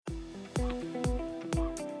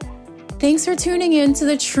Thanks for tuning in to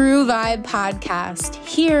the True Vibe podcast.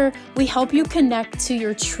 Here, we help you connect to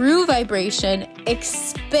your true vibration,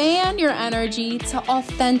 expand your energy to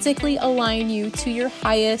authentically align you to your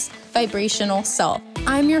highest vibrational self.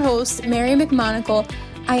 I'm your host, Mary McMonagle.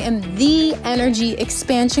 I am the energy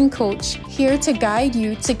expansion coach, here to guide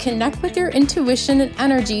you to connect with your intuition and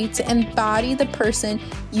energy to embody the person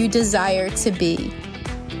you desire to be.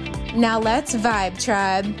 Now let's vibe,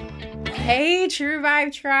 tribe. Hey, True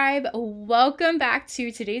Vibe Tribe. Welcome back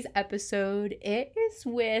to today's episode. It is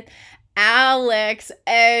with Alex,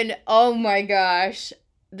 and oh my gosh,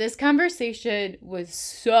 this conversation was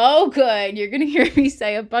so good. You're going to hear me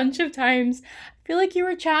say a bunch of times, I feel like you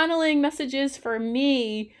were channeling messages for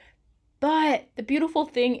me, but the beautiful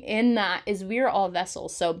thing in that is we're all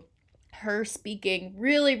vessels. So her speaking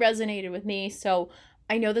really resonated with me. So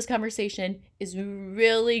I know this conversation is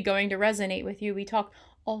really going to resonate with you. We talk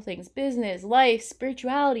all things business, life,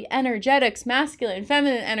 spirituality, energetics, masculine,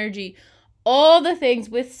 feminine energy, all the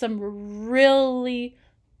things with some really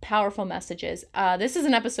powerful messages. This is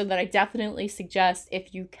an episode that I definitely suggest,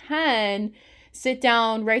 if you can, sit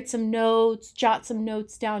down, write some notes, jot some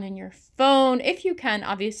notes down in your phone. If you can,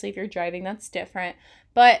 obviously, if you're driving, that's different,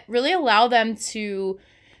 but really allow them to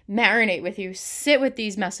marinate with you, sit with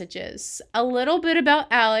these messages. A little bit about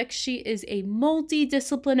Alex. She is a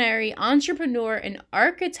multidisciplinary entrepreneur and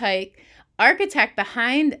architect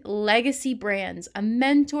behind legacy brands, a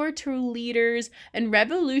mentor to leaders and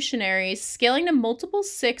revolutionaries scaling to multiple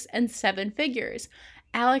 6 and 7 figures.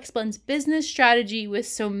 Alex blends business strategy with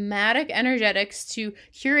somatic energetics to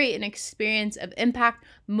curate an experience of impact,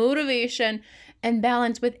 motivation, and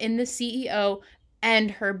balance within the CEO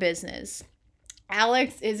and her business.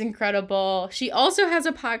 Alex is incredible. She also has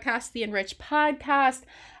a podcast, The Enriched Podcast.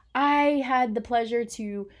 I had the pleasure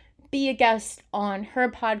to be a guest on her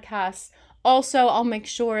podcast. Also, I'll make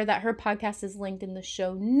sure that her podcast is linked in the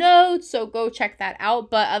show notes, so go check that out.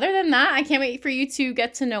 But other than that, I can't wait for you to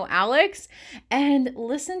get to know Alex and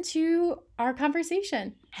listen to our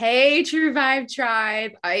conversation. Hey, True Vibe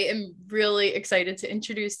Tribe. I am really excited to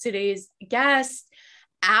introduce today's guest,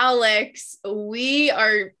 Alex. We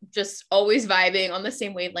are just always vibing on the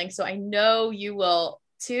same wavelength, so I know you will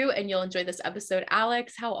too, and you'll enjoy this episode.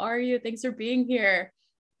 Alex, how are you? Thanks for being here.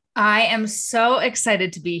 I am so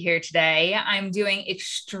excited to be here today. I'm doing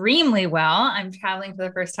extremely well. I'm traveling for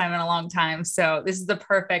the first time in a long time, so this is the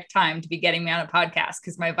perfect time to be getting me on a podcast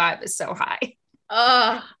because my vibe is so high.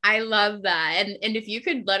 Oh, I love that. And if you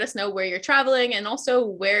could let us know where you're traveling and also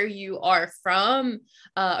where you are from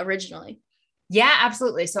originally. Yeah,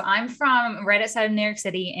 absolutely. So I'm from right outside of New York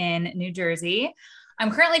City in New Jersey. I'm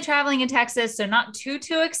currently traveling in Texas, so not too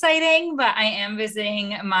exciting, but I am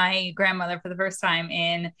visiting my grandmother for the first time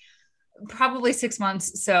in probably 6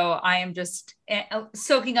 months. So I am just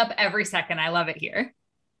soaking up every second. I love it here.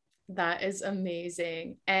 That is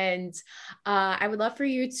amazing. And I would love for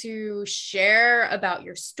you to share about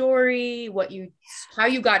your story, how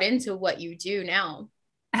you got into what you do now.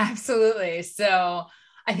 Absolutely. So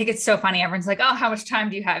I think it's so funny. Everyone's like, oh, how much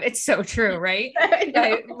time do you have? It's so true, right?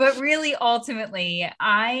 But really, ultimately,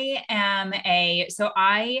 I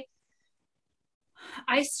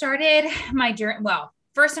started my journey. Well,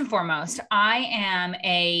 first and foremost, I am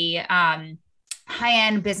a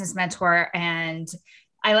high-end business mentor, and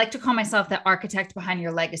I like to call myself the architect behind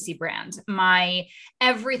your legacy brand.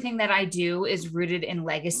 Everything that I do is rooted in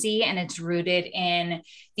legacy, and it's rooted in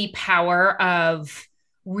the power of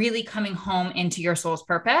really coming home into your soul's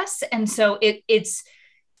purpose. And so it's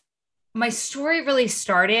my story really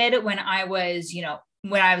started when I was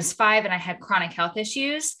 5 and I had chronic health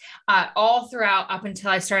issues all throughout up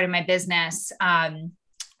until I started my business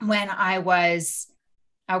when I was,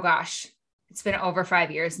 oh gosh, it's been over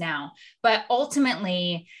 5 years now. But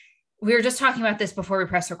ultimately, we were just talking about this before we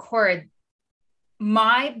press record.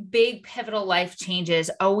 My big pivotal life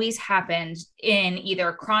changes always happened in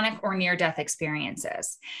either chronic or near-death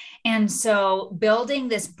experiences. And so building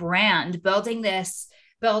this brand, building this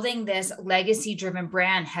legacy-driven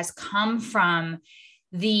brand has come from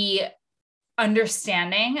the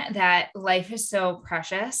understanding that life is so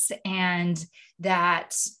precious, and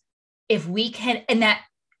that that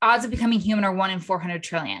odds of becoming human are 1 in 400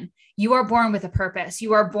 trillion. You are born with a purpose.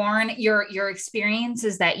 You are born, your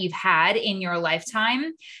experiences that you've had in your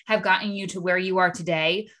lifetime have gotten you to where you are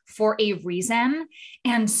today for a reason.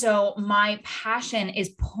 And so my passion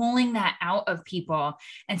is pulling that out of people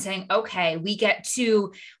and saying, okay, we get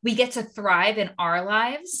to thrive in our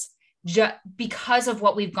lives because of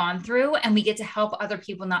what we've gone through, and we get to help other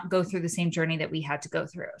people not go through the same journey that we had to go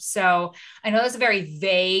through. So I know that's a very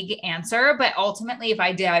vague answer, but ultimately, if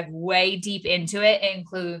I dive way deep into it, it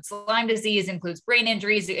includes Lyme disease, includes brain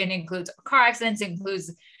injuries, it includes car accidents, it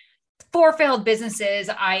includes 4 failed businesses.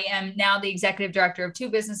 I am now the executive director of 2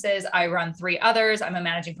 businesses. I run 3 others. I'm a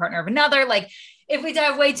managing partner of another. Like, if we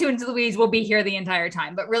dive way too into the weeds, we'll be here the entire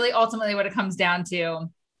time. But really, ultimately, what it comes down to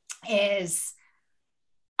is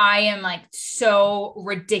I am like so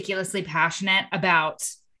ridiculously passionate about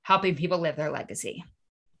helping people live their legacy.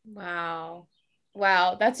 Wow.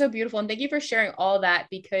 Wow. That's so beautiful. And thank you for sharing all that,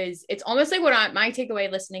 because it's almost like my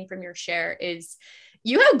takeaway listening from your share is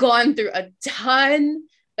you have gone through a ton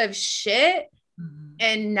of shit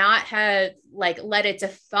and not have like let it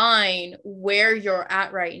define where you're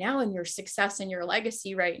at right now and your success and your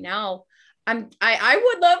legacy right now. I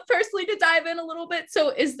would love personally to dive in a little bit. So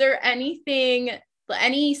is there anything,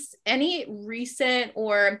 any recent,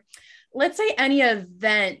 or let's say any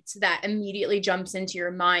event that immediately jumps into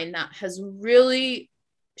your mind that has really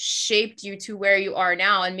shaped you to where you are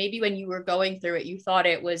now? And maybe when you were going through it, you thought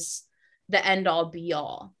it was the end all be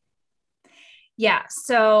all. Yeah.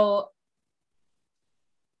 So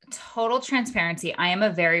total transparency. I am a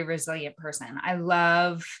very resilient person.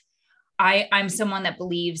 I'm someone that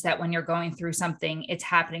believes that when you're going through something, it's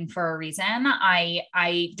happening for a reason.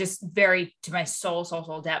 I just very to my soul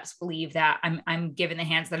depths believe that I'm given the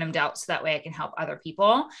hands that I'm dealt, so that way I can help other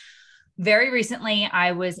people. Very recently,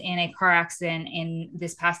 I was in a car accident in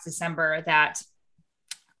this past December that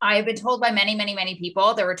I've been told by many, many, many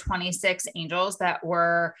people. There were 26 angels that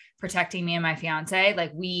were protecting me and my fiance.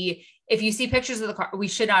 Like, if you see pictures of the car, we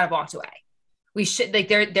should not have walked away. We should, like,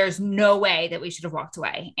 there's no way that we should have walked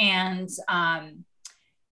away. And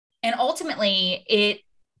ultimately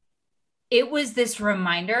it was this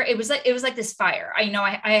reminder. It was like this fire.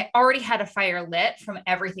 I already had a fire lit from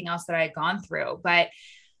everything else that I had gone through, but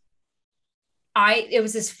it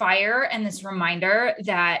was this fire and this reminder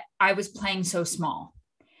that I was playing so small.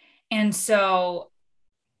 And so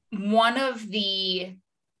one of the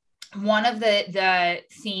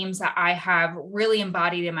themes that I have really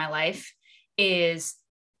embodied in my life is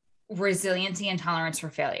resiliency and tolerance for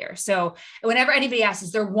failure. So whenever anybody asks,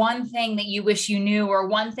 is there one thing that you wish you knew, or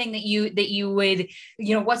one thing that you would,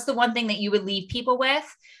 what's the one thing that you would leave people with?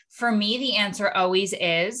 For me, the answer always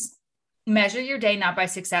is measure your day, not by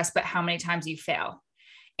success, but how many times you fail.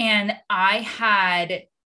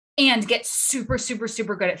 And get super, super,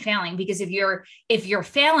 super good at failing, because if you're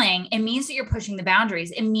failing, it means that you're pushing the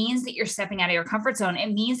boundaries. It means that you're stepping out of your comfort zone.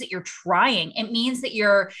 It means that you're trying. It means that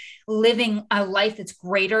you're living a life that's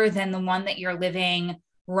greater than the one that you're living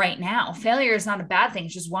right now. Failure is not a bad thing.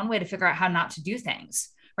 It's just one way to figure out how not to do things,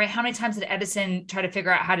 right? How many times did Edison try to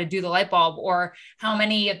figure out how to do the light bulb? Or how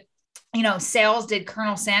many, sales did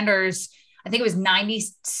Colonel Sanders? I think it was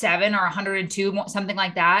 97 or 102, something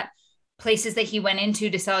like that. Places that he went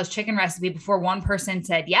into to sell his chicken recipe before one person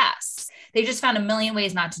said yes. They just found a million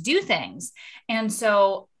ways not to do things. And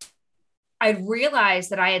so I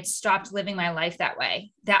realized that I had stopped living my life that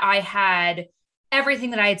way, that I had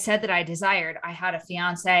everything that I had said that I desired. I had a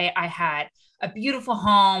fiance, I had a beautiful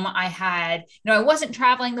home. I had, I wasn't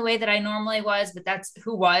traveling the way that I normally was, but that's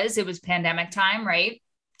who was. It was pandemic time, right?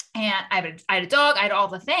 And I had a dog, I had all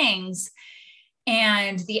the things.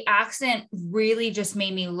 And the accident really just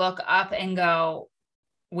made me look up and go,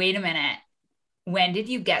 wait a minute, when did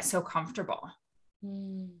you get so comfortable?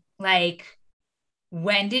 Like,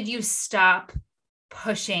 when did you stop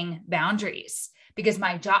pushing boundaries? Because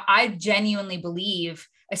my job, I genuinely believe,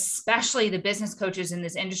 especially the business coaches in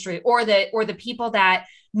this industry, or the people that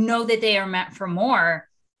know that they are meant for more,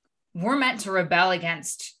 we're meant to rebel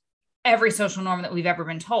against every social norm that we've ever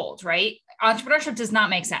been told, right? Entrepreneurship does not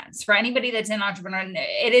make sense for anybody that's in entrepreneur.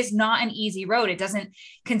 It is not an easy road. It doesn't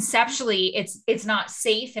conceptually, it's not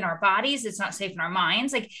safe in our bodies. It's not safe in our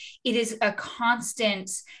minds. Like, it is a constant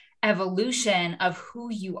evolution of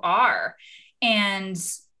who you are. And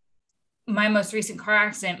my most recent car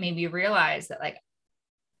accident made me realize that, like,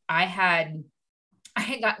 I had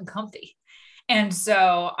gotten comfy. And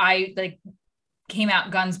so I came out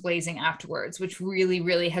guns blazing afterwards, which really,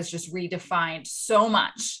 really has just redefined so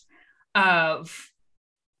much of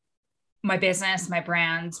my business, my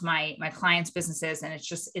brand, my clients' businesses. And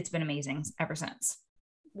it's been amazing ever since.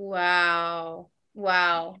 Wow.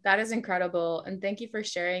 That is incredible. And thank you for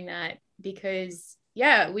sharing that, because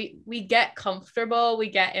we get comfortable, we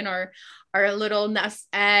get in our little nest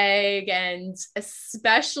egg. And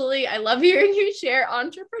especially, I love hearing you share,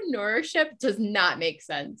 entrepreneurship does not make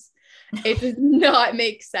sense. It does not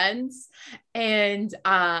make sense. And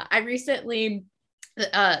I recently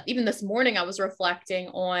even this morning, I was reflecting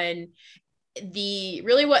on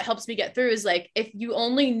really what helps me get through is like, if you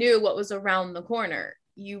only knew what was around the corner,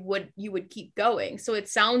 you would keep going. So it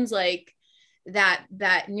sounds like that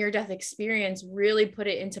near-death experience really put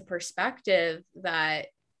it into perspective that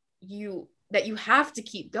you have to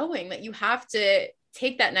keep going, that you have to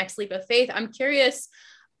take that next leap of faith. I'm curious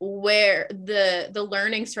where the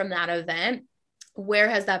learnings from that event, where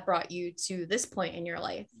has that brought you to this point in your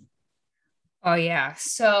life? Oh yeah.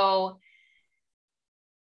 So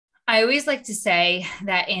I always like to say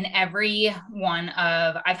that in every one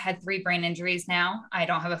of, I've had 3 brain injuries now. I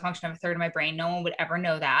don't have a function of a third of my brain. No one would ever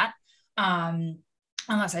know that,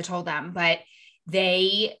 unless I told them. But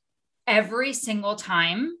every single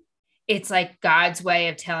time, it's like God's way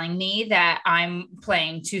of telling me that I'm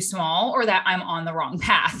playing too small or that I'm on the wrong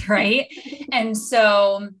path, right? And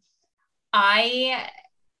so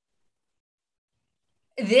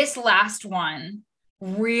this last one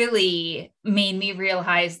really made me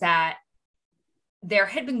realize that there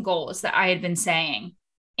had been goals that I had been saying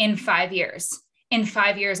in 5 years. In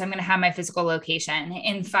 5 years, I'm going to have my physical location.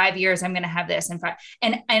 In 5 years, I'm going to have this.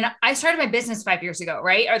 And I started my business 5 years ago,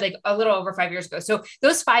 right? Or like a little over 5 years ago. So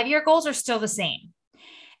those 5-year goals are still the same.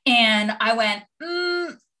 And I went,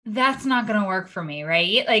 that's not going to work for me,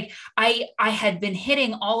 right? Like I had been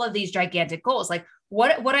hitting all of these gigantic goals. Like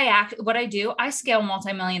what I do, I scale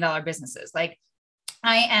multi-million-dollar businesses. Like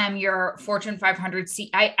I am your Fortune 500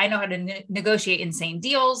 I know how to negotiate insane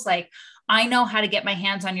deals. Like I know how to get my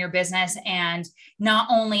hands on your business and not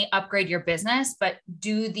only upgrade your business, but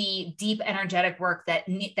do the deep energetic work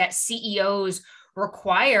that CEOs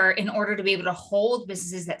require in order to be able to hold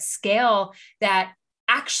businesses that scale, that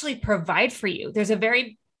actually provide for you. There's a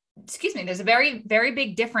very, very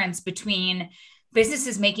big difference between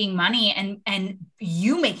businesses making money and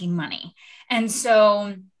you making money. And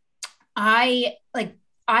so I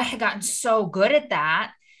had gotten so good at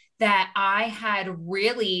that I had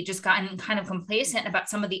really just gotten kind of complacent about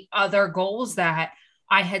some of the other goals that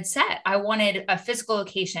I had set. I wanted a physical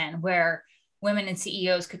location where women and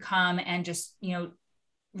CEOs could come and just,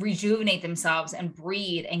 rejuvenate themselves and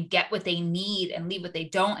breathe and get what they need and leave what they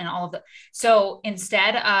don't and all of that. So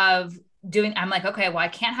instead of I'm like, okay, well, I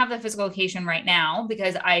can't have the physical location right now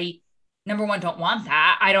because I, number one, don't want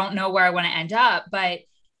that. I don't know where I want to end up, but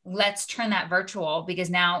let's turn that virtual because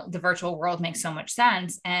now the virtual world makes so much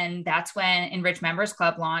sense. And that's when Enrich Members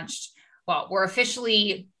Club launched. Well, we're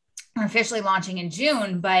officially launching in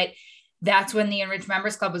June, but that's when the Enrich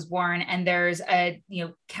Members Club was born. And there's a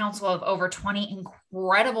council of over 20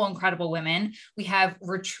 incredible women. We have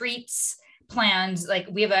retreats plans. Like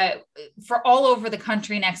we have for all over the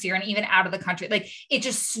country next year and even out of the country. Like it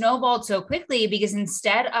just snowballed so quickly because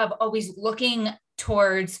instead of always looking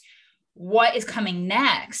towards what is coming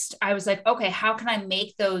next, I was like, okay, how can I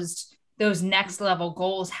make those next level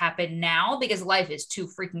goals happen now? Because life is too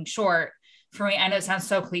freaking short for me. I know it sounds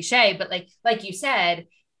so cliche, but like you said,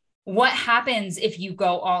 what happens if you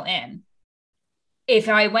go all in? If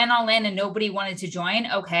I went all in and nobody wanted to join,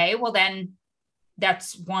 okay, well then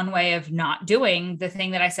that's one way of not doing the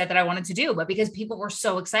thing that I said that I wanted to do. But because people were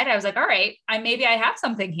so excited, I was like, all right, maybe I have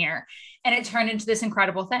something here. And it turned into this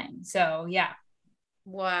incredible thing. So yeah.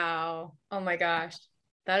 Wow. Oh my gosh.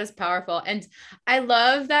 That is powerful. And I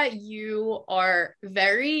love that you are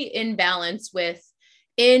very in balance. I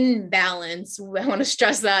want to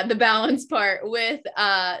stress that, the balance part with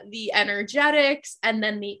the energetics and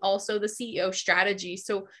then also the CEO strategy.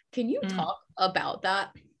 So can you talk about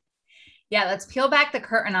that? Yeah, let's peel back the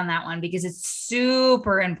curtain on that one because it's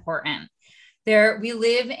super important. We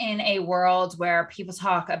live in a world where people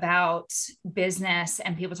talk about business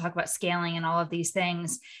and people talk about scaling and all of these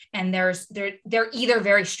things. And they're either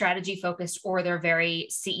very strategy focused or they're very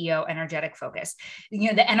CEO energetic focused.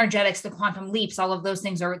 The energetics, the quantum leaps, all of those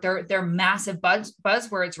things they're massive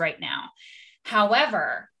buzzwords right now.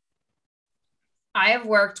 However, I have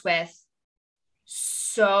worked with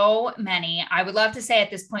so many, I would love to say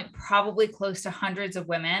at this point, probably close to hundreds of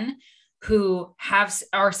women who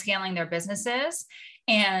are scaling their businesses.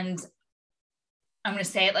 And I'm going to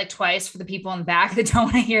say it like twice for the people in the back that don't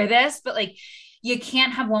want to hear this, but like, you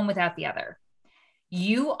can't have one without the other.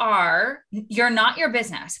 You're not your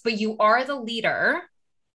business, but you are the leader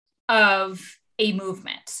of a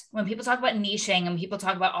movement. When people talk about niching and people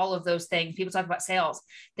talk about all of those things, people talk about sales,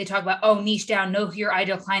 they talk about, niche down, know who your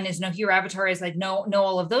ideal client is, know who your avatar is, like know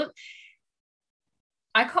all of those.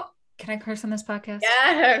 Can I curse on this podcast?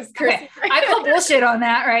 Yes. Okay. I call bullshit on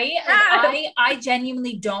that, right? Like I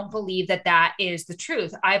genuinely don't believe that is the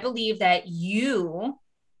truth. I believe that you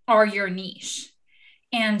are your niche.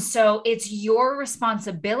 And so it's your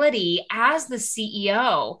responsibility as the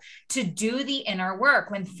CEO to do the inner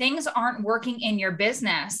work. When things aren't working in your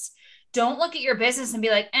business, don't look at your business and be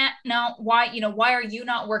like, no, why are you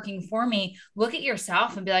not working for me? Look at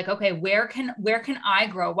yourself and be like, okay, where can I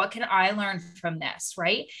grow? What can I learn from this?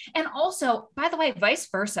 Right. And also, by the way, vice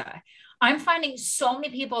versa. I'm finding so many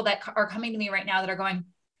people that are coming to me right now that are going,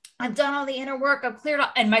 I've done all the inner work, I've cleared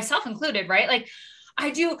all, and myself included, right? Like I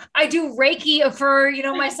do Reiki for,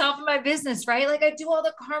 myself and my business, right? Like I do all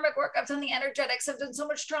the karmic work. I've done the energetics. I've done so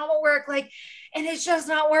much trauma work, and it's just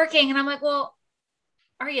not working. And I'm like, well,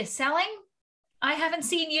 are you selling? I haven't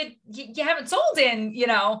seen you haven't sold in,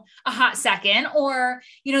 a hot second, or,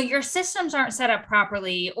 your systems aren't set up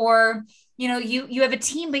properly, or, you have a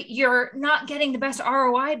team, but you're not getting the best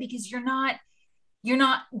ROI because you're not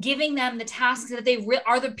giving them the tasks that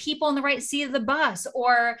are the people in the right seat of the bus,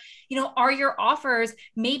 or, are your offers,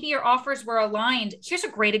 maybe your offers were aligned. Here's a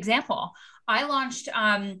great example. I launched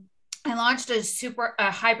a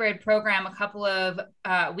hybrid program a couple of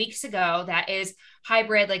weeks ago that is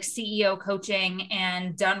hybrid, like CEO coaching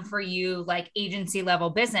and done for you, like agency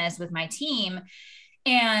level business with my team.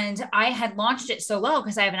 And I had launched it so low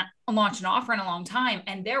because I haven't launched an offer in a long time,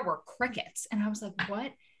 and there were crickets. And I was like,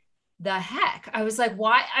 what the heck? I was like,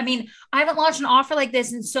 why? I mean, I haven't launched an offer like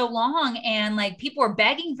this in so long, and like people are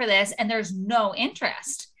begging for this and there's no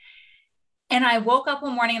interest. And I woke up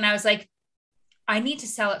one morning and I was like, I need to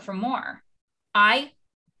sell it for more. I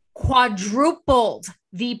quadrupled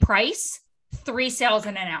the price, 3 sales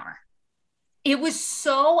in an hour. It was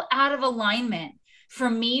so out of alignment for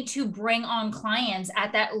me to bring on clients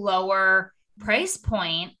at that lower price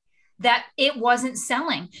point that it wasn't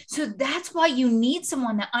selling. So that's why you need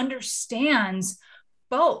someone that understands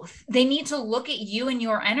both. They need to look at you and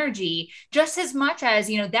your energy just as much as,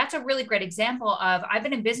 that's a really great example of, I've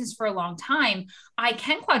been in business for a long time. I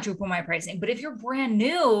can quadruple my pricing. But if you're brand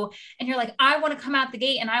new and you're like, I want to come out the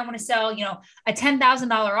gate and I want to sell, a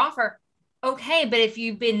 $10,000 offer. Okay. But if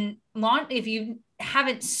you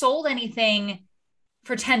haven't sold anything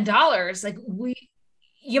for $10,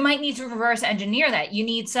 you might need to reverse engineer that. You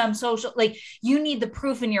need some social, you need the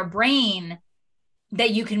proof in your brain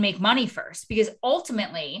that you can make money first, because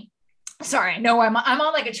ultimately, sorry, no, I'm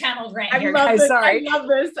on like a channeled rant here, guys. Sorry.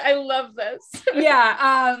 I love this.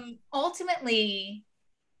 Yeah. Ultimately,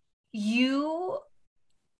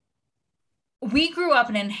 we grew up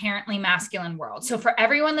in an inherently masculine world. So for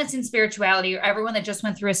everyone that's in spirituality, or everyone that just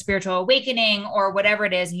went through a spiritual awakening or whatever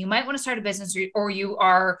it is, and you might want to start a business, or you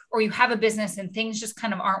have a business and things just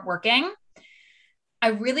kind of aren't working,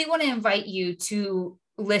 I really want to invite you to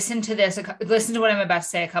listen to what I'm about to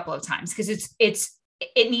say a couple of times, because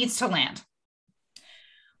it needs to land.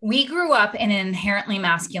 We grew up in an inherently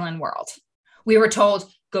masculine world. We were told,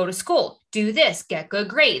 go to school, do this, get good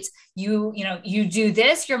grades. You do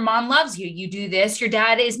this, your mom loves you. You do this, your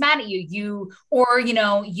dad is mad at you.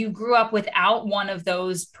 You grew up without one of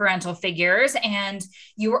those parental figures, and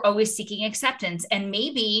you were always seeking acceptance. And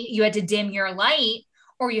maybe you had to dim your light,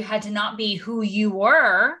 or you had to not be who you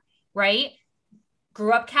were, right?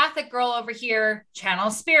 Grew up Catholic girl over here, channel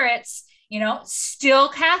spirits, still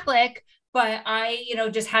Catholic, but I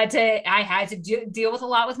had to deal with a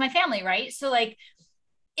lot with my family. Right. So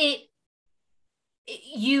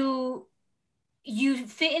you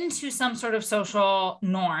fit into some sort of social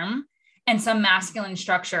norm and some masculine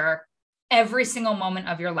structure every single moment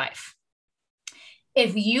of your life.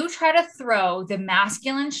 If you try to throw the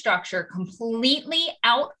masculine structure completely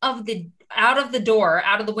out of the door,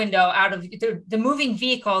 out of the window, out of the moving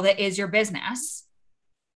vehicle that is your business,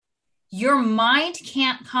 your mind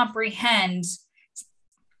can't comprehend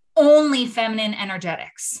only feminine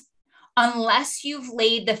energetics unless you've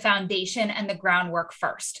laid the foundation and the groundwork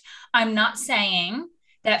first. I'm not saying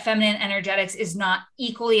that feminine energetics is not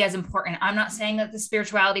equally as important. I'm not saying that the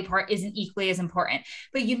spirituality part isn't equally as important,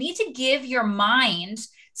 but you need to give your mind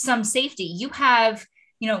some safety. You have,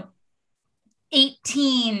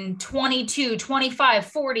 18, 22, 25,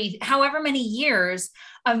 40, however many years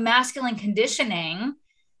of masculine conditioning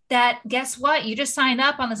that, guess what? You just signed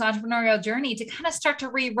up on this entrepreneurial journey to kind of start to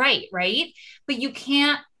rewrite, right? But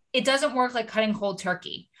it doesn't work like cutting cold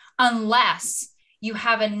turkey unless you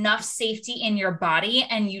have enough safety in your body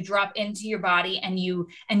and you drop into your body and you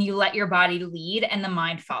let your body lead and the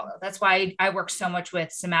mind follow. That's why I work so much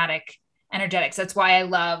with somatic energetics. That's why I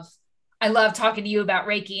love talking to you about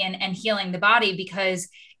Reiki and healing the body, because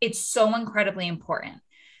it's so incredibly important.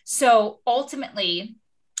 So ultimately,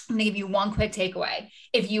 I'm going to give you one quick takeaway.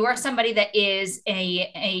 If you are somebody that is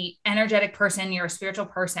a energetic person, you're a spiritual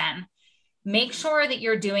person, make sure that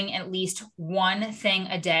you're doing at least one thing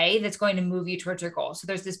a day that's going to move you towards your goal. So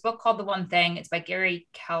there's this book called The One Thing. It's by Gary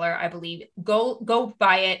Keller, I believe. Go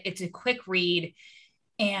buy it. It's a quick read.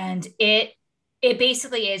 And it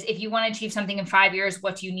basically is, if you want to achieve something in 5 years,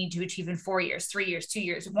 what do you need to achieve in 4 years, 3 years, 2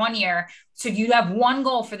 years, 1 year? So you have one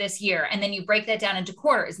goal for this year, and then you break that down into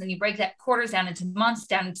quarters. And then you break that quarters down into months,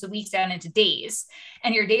 down into weeks, down into days.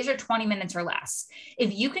 And your days are 20 minutes or less.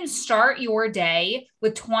 If you can start your day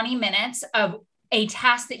with 20 minutes of a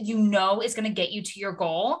task that you know is going to get you to your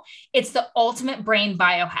goal, it's the ultimate brain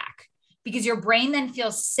biohack, because your brain then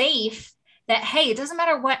feels safe that, hey, it doesn't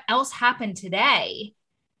matter what else happened today.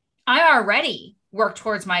 I already worked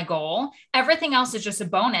towards my goal. Everything else is just a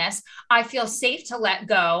bonus. I feel safe to let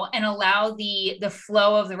go and allow the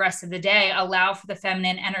flow of the rest of the day, allow for the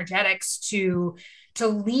feminine energetics to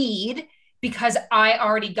lead, because I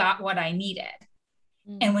already got what I needed.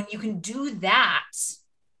 And when you can do that,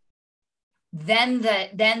 then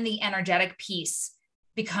the energetic piece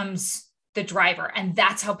becomes the driver. And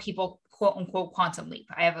that's how people quote unquote quantum leap.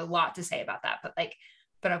 I have a lot to say about that,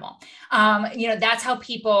 but I won't. That's how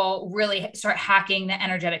people really start hacking the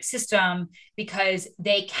energetic system, because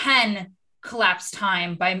they can collapse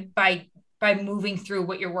time by moving through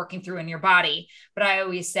what you're working through in your body. But I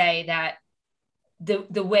always say that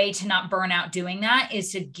the way to not burn out doing that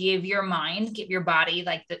is to give your mind, give your body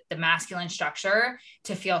like the masculine structure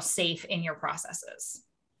to feel safe in your processes.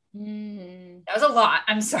 That was a lot.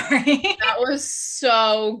 I'm sorry. That was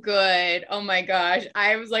so good. Oh my gosh.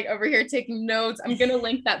 I was like over here taking notes. I'm going to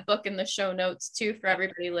link that book in the show notes too for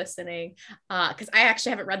everybody listening. Cause I actually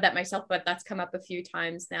haven't read that myself, but that's come up a few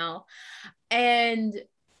times now. And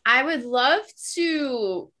I would love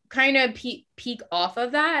to kind of peek off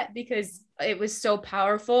of that, because it was so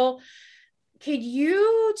powerful. Could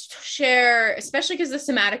you share, especially because the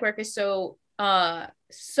somatic work is so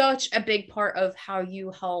such a big part of how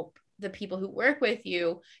you help the people who work with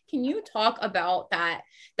you. Can you talk about that,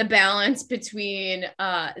 the balance between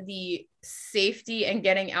the safety and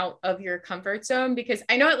getting out of your comfort zone? Because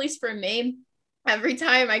I know, at least for me, every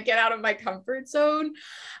time I get out of my comfort zone,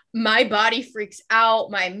 my body freaks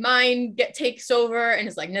out, my mind takes over and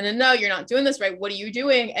is like, no, you're not doing this right. What are you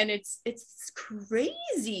doing? And it's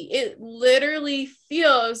crazy. It literally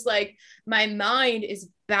feels like my mind is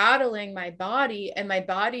battling my body, and my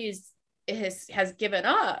body has given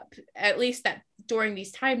up, at least that during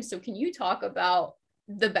these times. So can you talk about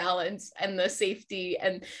the balance and the safety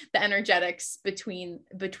and the energetics between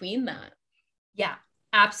that? Yeah,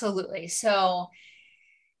 absolutely. So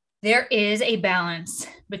there is a balance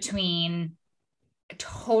between, I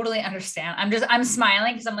totally understand. I'm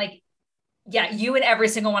smiling because I'm like, yeah, you and every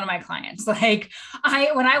single one of my clients. Like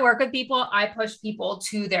when I work with people, I push people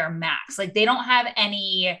to their max. Like they don't have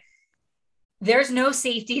there's no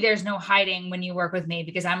safety, there's no hiding when you work with me,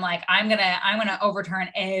 because I'm like, I'm going to overturn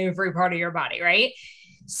every part of your body. Right.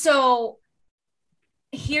 So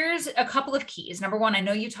here's a couple of keys. Number one, I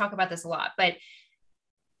know you talk about this a lot, but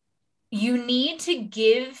you need to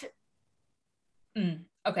give.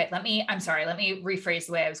 Okay. Let me rephrase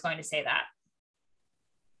the way I was going to say that.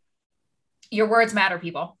 Your words matter,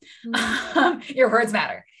 people. Your words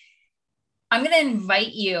matter. I'm going to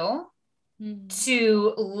invite you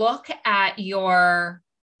to look at your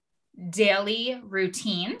daily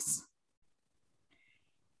routines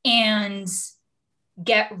and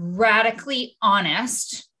get radically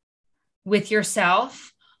honest with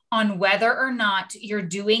yourself on whether or not you're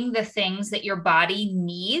doing the things that your body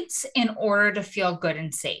needs in order to feel good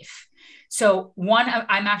and safe. So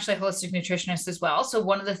I'm actually a holistic nutritionist as well. So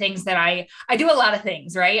one of the things that I do a lot of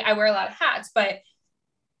things, right? I wear a lot of hats, but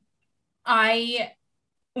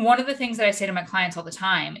one of the things that I say to my clients all the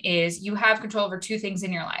time is you have control over two things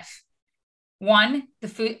in your life. One, the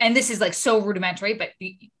food, and this is like so rudimentary, but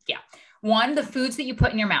yeah. One, the foods that you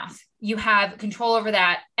put in your mouth. You have control over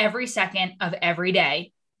that every second of every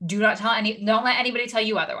day. Don't let anybody tell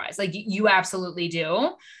you otherwise. Like you absolutely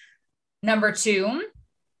do. Number two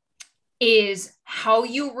is how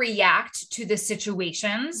you react to the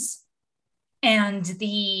situations and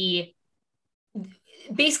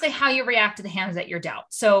basically how you react to the hands that you're dealt.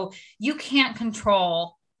 So you can't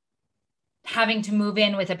control having to move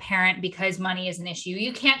in with a parent because money is an issue.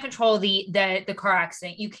 You can't control the car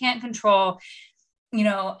accident. You can't control,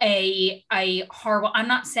 a horrible, I'm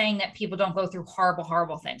not saying that people don't go through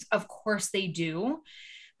horrible things. Of course they do,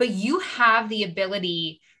 but you have the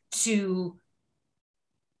ability to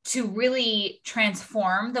really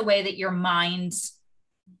transform the way that your mind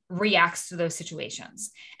reacts to those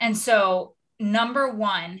situations. And so number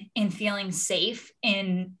one, in feeling safe,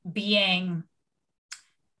 in being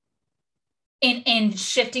in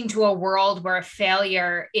shifting to a world where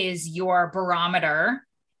failure is your barometer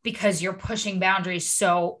because you're pushing boundaries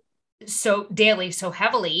so daily, so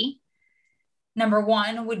heavily, number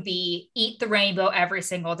one would be eat the rainbow every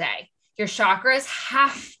single day. Your chakras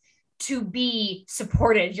have to be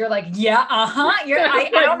supported. You're like, yeah, I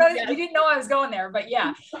don't know. Yes. You didn't know I was going there, but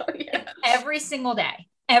yeah. Oh, yes. Every single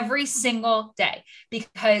day,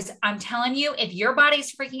 because I'm telling you, if your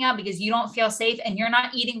body's freaking out because you don't feel safe and you're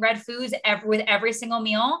not eating red foods with every single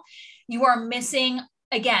meal, you are missing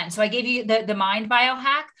again. So I gave you the mind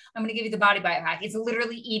biohack. I'm going to give you the body biohack. It's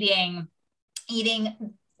literally eating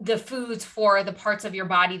the foods for the parts of your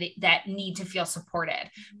body that need to feel supported.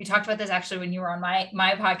 We talked about this actually when you were on my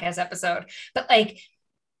podcast episode, but like,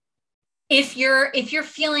 if you're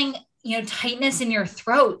feeling, tightness in your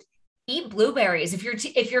throat, eat blueberries.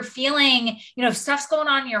 If you're feeling, stuff's going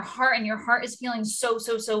on in your heart and your heart is feeling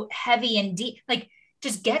so heavy and deep, like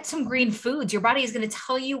just get some green foods. Your body is going to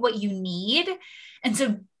tell you what you need. And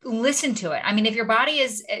so listen to it. I mean, if your body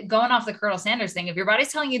is going off the Colonel Sanders thing, if your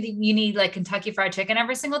body's telling you that you need like Kentucky Fried Chicken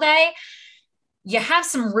every single day, you have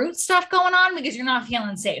some root stuff going on because you're not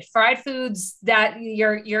feeling safe. Fried foods, that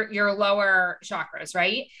your lower chakras,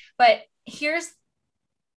 right? But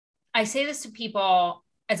I say this to people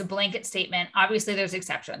as a blanket statement. Obviously there's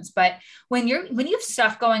exceptions, but when you have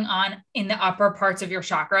stuff going on in the upper parts of your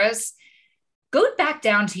chakras, go back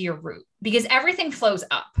down to your root because everything flows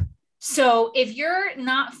up. So if you're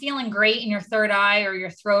not feeling great in your third eye or your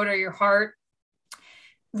throat or your heart,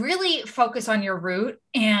 really focus on your root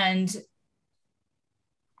and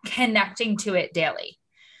connecting to it daily.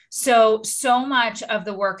 So much of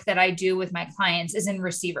the work that I do with my clients is in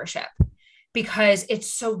receivership because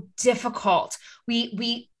it's so difficult.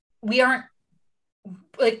 We aren't,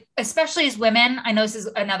 like, especially as women, I know this is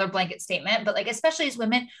another blanket statement, but like, especially as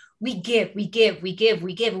women, we give,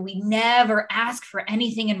 and we never ask for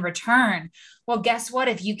anything in return. Well, guess what?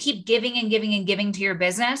 If you keep giving and giving and giving to your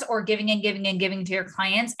business or giving and giving and giving to your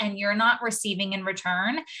clients, and you're not receiving in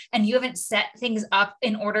return, and you haven't set things up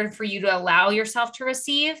in order for you to allow yourself to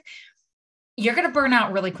receive, you're going to burn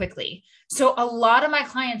out really quickly. So a lot of my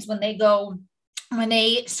clients, when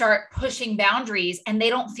they start pushing boundaries and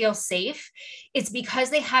they don't feel safe, it's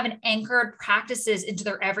because they haven't anchored practices into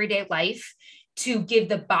their everyday life to give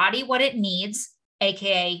the body what it needs,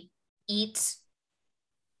 AKA eat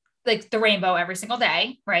like the rainbow every single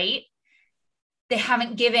day, right? They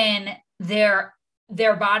haven't given their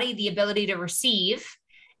body the ability to receive,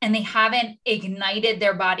 and they haven't ignited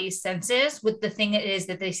their body's senses with the thing it is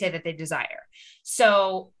that they say that they desire.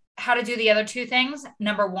 So how to do the other two things?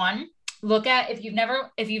 Number one, look at, if you've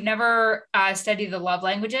never studied the love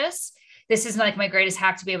languages, this is like my greatest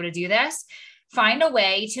hack to be able to do this. Find a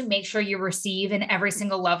way to make sure you receive in every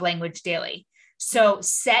single love language daily. So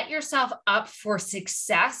set yourself up for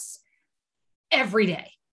success every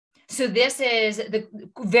day. So this is the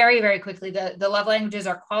very, very quickly, the love languages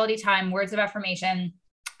are quality time, words of affirmation,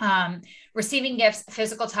 receiving gifts,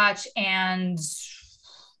 physical touch, and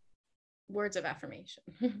words of affirmation.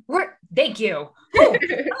 Thank you.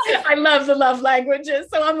 I love the love languages.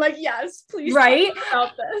 So I'm like, yes, please. Right?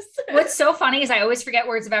 Talk about this. What's so funny is I always forget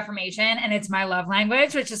words of affirmation, and it's my love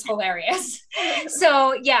language, which is hilarious.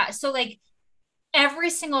 So yeah. So like every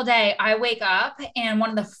single day I wake up, and one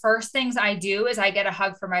of the first things I do is I get a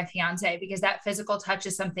hug from my fiance, because that physical touch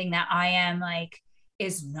is something that I am like,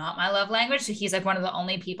 is not my love language. So he's like one of the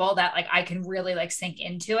only people that like I can really like sink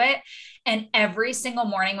into it. And every single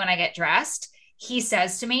morning when I get dressed, he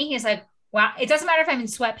says to me, he's like, wow, it doesn't matter if I'm in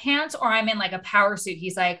sweatpants or I'm in like a power suit.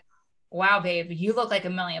 He's like, wow, babe, you look like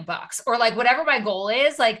 $1 million. Or like whatever my goal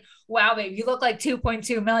is, like, wow, babe, you look like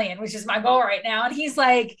 2.2 million, which is my goal right now. And he's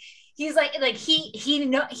like, he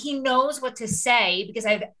knows what to say, because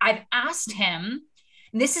I've asked him,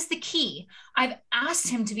 and this is the key, I've asked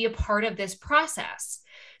him to be a part of this process.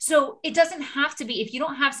 So it doesn't have to be, if you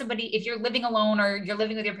don't have somebody, if you're living alone or you're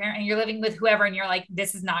living with your parent and you're living with whoever, and you're like,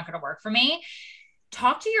 this is not going to work for me,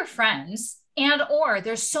 talk to your friends. And, or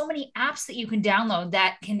there's so many apps that you can download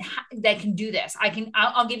that can do this.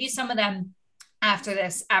 I'll give you some of them after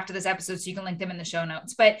this episode, so you can link them in the show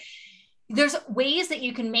notes. But there's ways that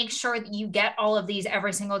you can make sure that you get all of these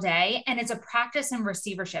every single day. And it's a practice in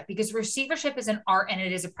receivership, because receivership is an art and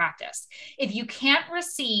it is a practice. If you can't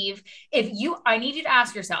receive, I need you to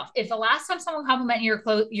ask yourself, if the last time someone complimented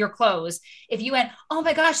your clothes, if you went, oh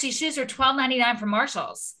my gosh, these shoes are $12.99 from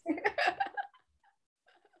Marshall's.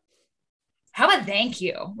 How about thank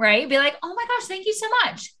you, right? Be like, oh my gosh, thank you so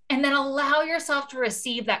much. And then allow yourself to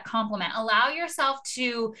receive that compliment. Allow yourself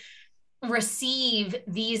to receive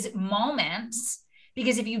these moments,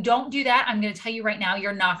 Because if you don't do that, I'm going to tell you right now,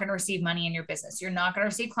 you're not going to receive money in your business. You're not going to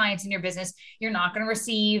receive clients in your business. You're not going to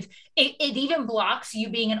receive it. It even blocks you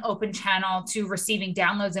being an open channel to receiving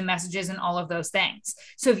downloads and messages and all of those things.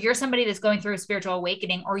 So if you're somebody that's going through a spiritual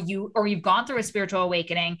awakening, or you've gone through a spiritual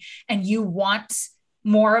awakening and you want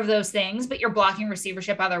more of those things, but you're blocking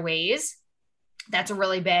receivership other ways, that's a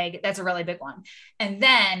really big one. And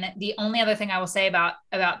then the only other thing I will say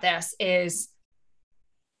about this is,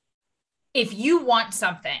 if you want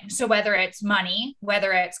something, so whether it's money,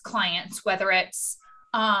 whether it's clients, whether it's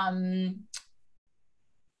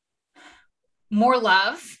more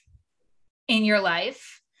love in your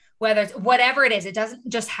life, whether it's whatever it is, it doesn't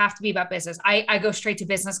just have to be about business. I go straight to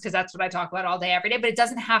business because that's what I talk about all day, every day, but it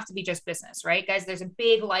doesn't have to be just business, right? Guys, there's a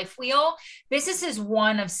big life wheel. Business is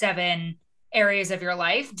one of 7 areas of your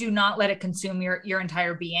life. Do not let it consume your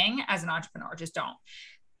entire being as an entrepreneur. Just don't.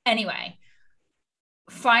 Anyway,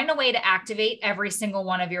 find a way to activate every single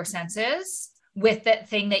one of your senses with that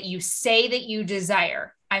thing that you say that you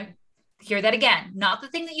desire. I hear that again, not the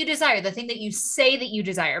thing that you desire, the thing that you say that you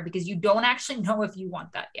desire, because you don't actually know if you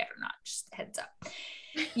want that yet or not. Just heads up.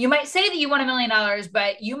 You might say that you want $1 million,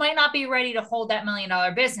 but you might not be ready to hold that $1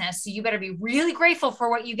 million business. So you better be really grateful for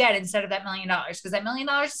what you get instead of that $1 million, because that $1 million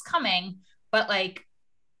is coming, but like,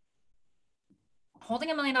 holding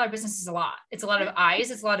 $1 million business is a lot. It's a lot of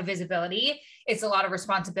eyes. It's a lot of visibility. It's a lot of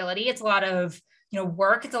responsibility. It's a lot of,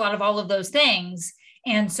 work. It's a lot of all of those things.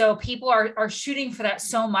 And so people are shooting for that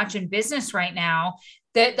so much in business right now,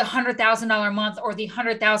 that the $100,000 a month or the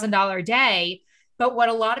 $100,000 a day. But what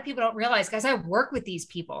a lot of people don't realize, guys, I work with these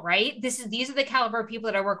people, right? These are the caliber of people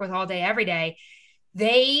that I work with all day, every day.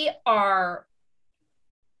 They're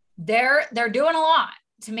doing a lot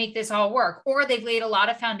to make this all work, or they've laid a lot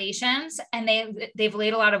of foundations and they've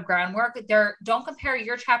laid a lot of groundwork. Don't compare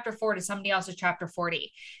your chapter 4 to somebody else's chapter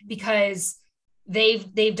 40, because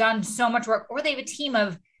they've done so much work, or they have a team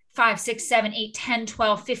of 5, 6, 7, 8, 10,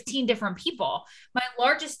 12, 15 different people. My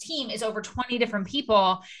largest team is over 20 different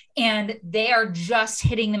people, and they are just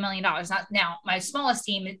hitting the $1 million. Not now, my smallest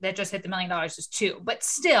team that just hit the $1 million is 2, but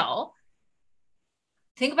still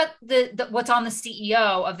think about the what's on the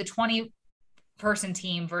CEO of the 20-person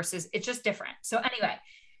team versus, it's just different. So anyway,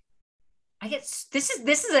 I get this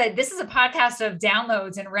is a podcast of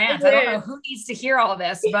downloads and rants. I don't know who needs to hear all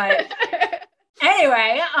this, but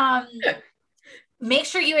anyway, make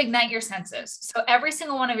sure you ignite your senses. So every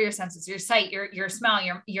single one of your senses, your sight, your smell,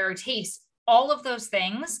 your taste, all of those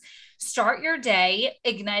things, start your day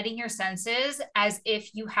igniting your senses as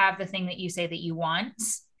if you have the thing that you say that you want.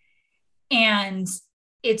 And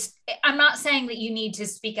I'm not saying that you need to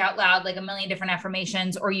speak out loud like 1 million different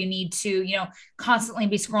affirmations, or you need to, constantly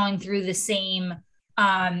be scrolling through the same,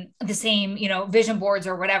 vision boards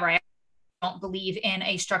or whatever. I don't believe in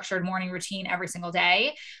a structured morning routine every single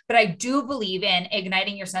day, but I do believe in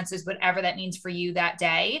igniting your senses, whatever that means for you that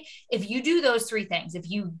day. If you do those 3 things, if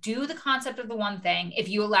you do the concept of the one thing, if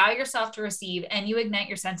you allow yourself to receive and you ignite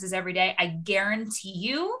your senses every day, I guarantee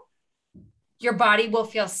you, your body will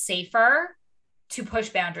feel safer to push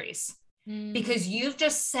boundaries, because you've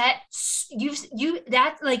just set,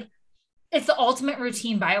 that's like, it's the ultimate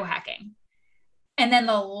routine biohacking. And then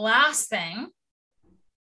the last thing,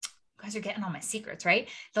 you guys are getting all my secrets, right?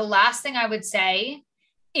 The last thing I would say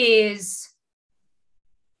is,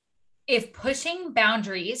 if pushing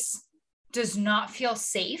boundaries does not feel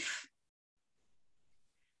safe,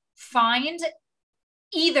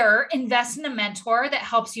 either invest in a mentor that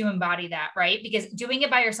helps you embody that, right? Because doing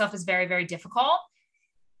it by yourself is very, very difficult.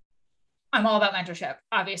 I'm all about mentorship,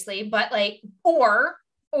 obviously, but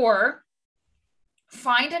or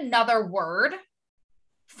find another word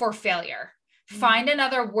for failure. Find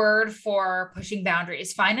another word for pushing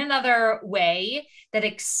boundaries. Find another way that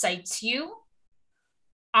excites you.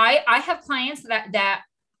 I have clients that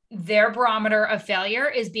their barometer of failure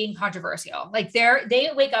is being controversial. Like they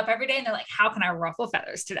wake up every day and they're like, how can I ruffle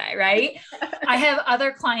feathers today? Right. I have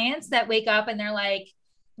other clients that wake up and they're like,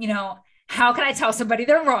 how can I tell somebody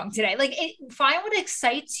they're wrong today? Like, find what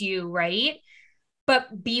excites you. Right.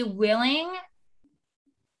 But be willing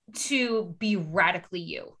to be radically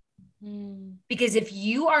you. Because if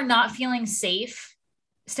you are not feeling safe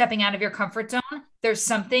stepping out of your comfort zone, there's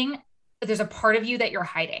a part of you that you're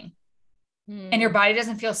hiding. And your body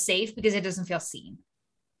doesn't feel safe because it doesn't feel seen.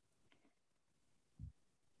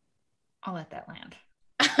 I'll let that land.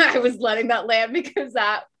 I was letting that land because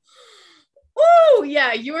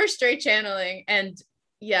you were straight channeling. And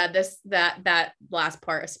yeah, that last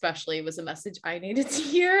part especially was a message I needed to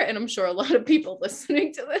hear. And I'm sure a lot of people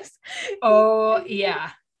listening to this. Oh yeah.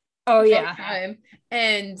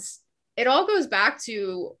 And it all goes back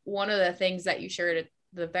to one of the things that you shared at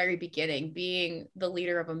the very beginning, being the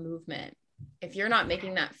leader of a movement. If you're not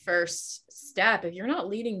making that first step, if you're not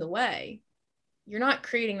leading the way, you're not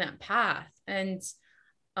creating that path. And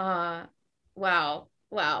wow,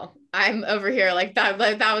 I'm over here like that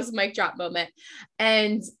was a mic drop moment.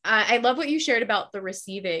 And I love what you shared about the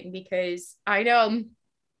receiving, because I know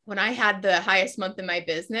when I had the highest month in my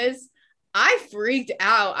business, I freaked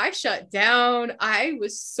out. I shut down. I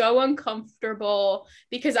was so uncomfortable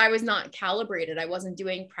because I was not calibrated. I wasn't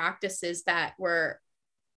doing practices that were,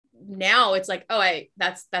 now it's like, oh,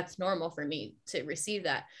 that's normal for me to receive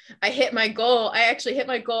that. I hit my goal. I actually hit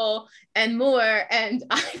my goal and more. And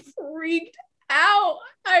I freaked out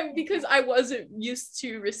because I wasn't used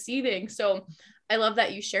to receiving. So I love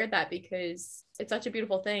that you shared that, because it's such a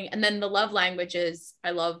beautiful thing. And then the love languages,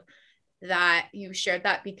 I love that you shared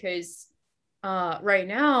that, because right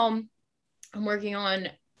now I'm working on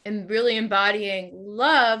and really embodying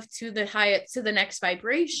love to the next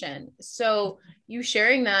vibration. So you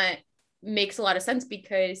sharing that makes a lot of sense,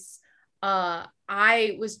 because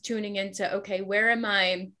I was tuning into, okay, where am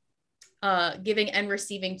I giving and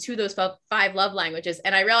receiving to those 5 love languages?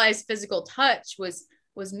 And I realized physical touch was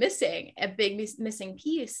missing, a big missing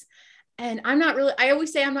piece. And I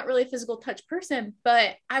always say I'm not really a physical touch person,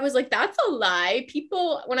 but I was like, that's a lie.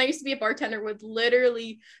 People, when I used to be a bartender, would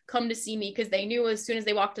literally come to see me because they knew as soon as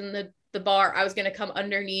they walked in the bar, I was going to come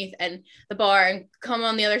underneath and the bar and come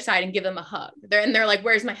on the other side and give them a hug. They're like,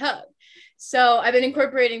 where's my hug? So I've been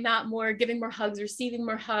incorporating that more, giving more hugs, receiving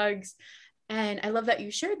more hugs. And I love that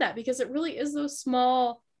you shared that, because it really is those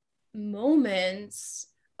small moments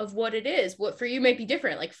of what it is. What for you might be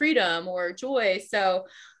different, like freedom or joy. So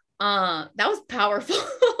that was powerful.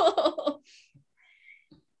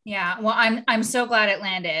 Yeah. Well, I'm so glad it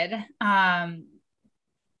landed.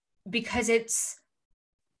 Because it's,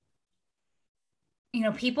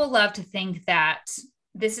 people love to think that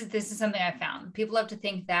this is something I found. People love to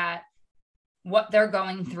think that what they're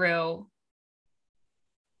going through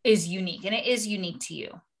is unique, and it is unique to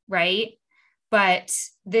you. Right. But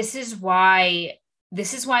this is why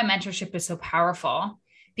mentorship is so powerful.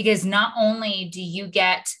 Because not only do you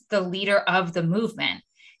get the leader of the movement,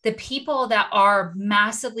 the people that are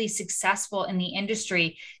massively successful in the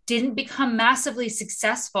industry didn't become massively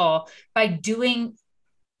successful by being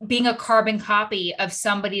a carbon copy of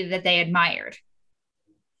somebody that they admired.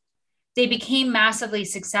 They became massively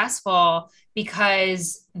successful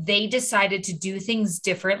because they decided to do things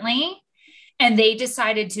differently, and they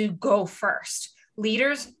decided to go first.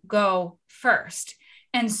 Leaders go first.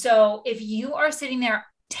 And so if you are sitting there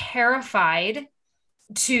terrified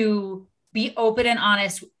to be open and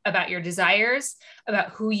honest about your desires,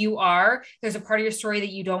 about who you are, there's a part of your story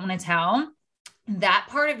that you don't want to tell. That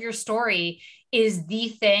part of your story is the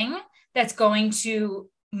thing that's going to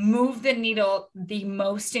move the needle the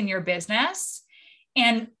most in your business,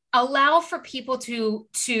 and allow for people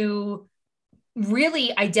to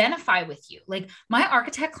really identify with you. Like my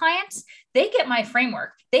architect clients, they get my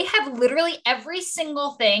framework. They have literally every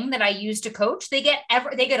single thing that I use to coach. They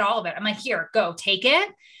get all of it. I'm like, here, go take it,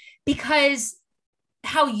 because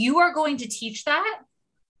how you are going to teach that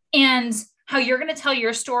and how you're going to tell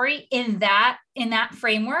your story in that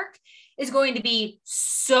framework is going to be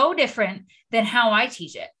so different than how I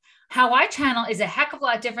teach it. How I channel is a heck of a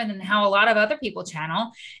lot different than how a lot of other people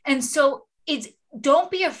channel. And so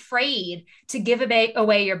don't be afraid to give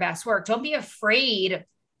away your best work. Don't be afraid.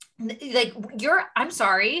 Like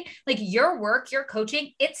your work, your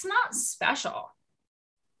coaching, it's not special.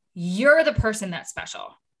 You're the person that's special.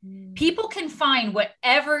 People can find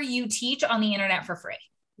whatever you teach on the internet for free.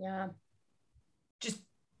 Yeah. Just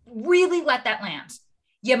really let that land.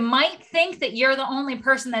 You might think that you're the only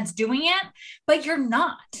person that's doing it, but you're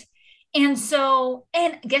not. And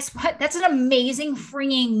guess what? That's an amazing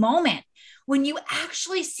freeing moment. When you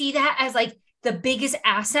actually see that as like the biggest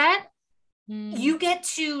asset, you get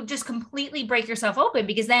to just completely break yourself open,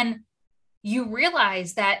 because then you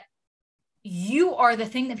realize that you are the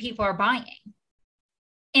thing that people are buying,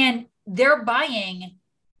 and they're buying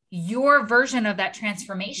your version of that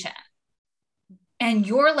transformation and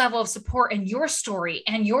your level of support and your story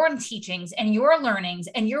and your teachings and your learnings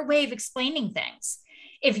and your way of explaining things.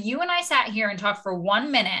 If you and I sat here and talked for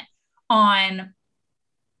 1 minute on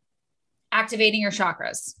activating your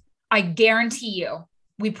chakras, I guarantee you,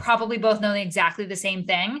 we probably both know exactly the same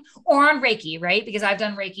thing, or on Reiki, right? Because I've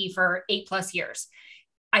done Reiki for 8+ years.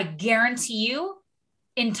 I guarantee you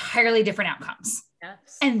entirely different outcomes.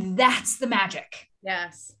 Yes. And that's the magic.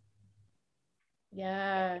 Yes.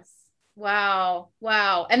 Wow.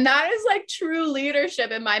 Wow. And that is like true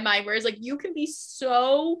leadership in my mind, whereas like you can be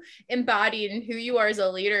so embodied in who you are as a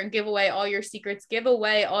leader and give away all your secrets, give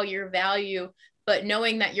away all your value, but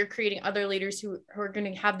knowing that you're creating other leaders who are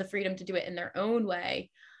going to have the freedom to do it in their own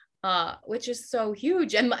way, which is so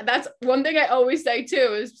huge. And that's one thing I always say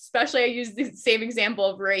too, is especially I use the same example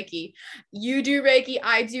of Reiki. You do Reiki,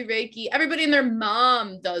 I do Reiki, everybody and their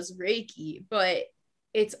mom does Reiki, but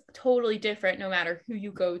it's totally different no matter who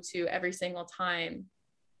you go to every single time.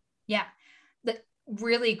 Yeah. The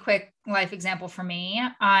really quick life example for me,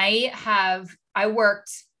 I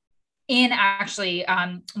worked in actually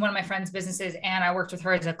one of my friend's businesses, and I worked with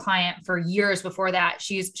her as a client for years before that.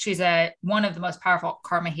 She's one of the most powerful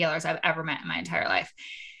karma healers I've ever met in my entire life.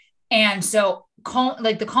 And so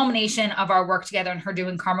like the culmination of our work together and her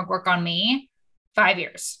doing karmic work on me, 5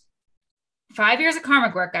 years. 5 years of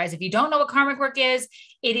karmic work, guys. If you don't know what karmic work is,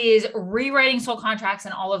 it is rewriting soul contracts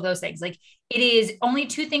and all of those things. Like, it is only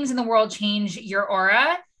 2 things in the world change your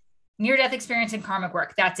aura: near-death experience and karmic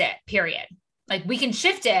work. That's it, period. Like, we can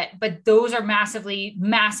shift it, but those are massive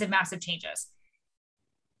changes.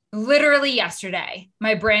 Literally yesterday,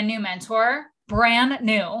 my brand new mentor, brand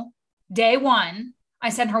new, day one, I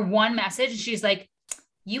sent her one message and she's like,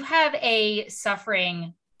 you have a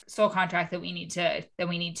suffering soul contract that we need to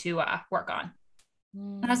work on.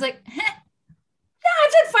 And I was like, yeah,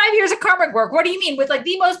 I've done 5 years of karmic work. What do you mean? With like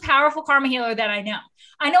the most powerful karma healer that I know.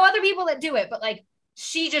 I know other people that do it, but like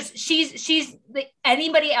she's like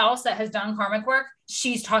anybody else that has done karmic work,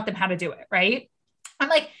 she's taught them how to do it. Right. I'm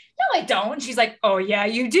like, no, I don't. She's like, oh yeah,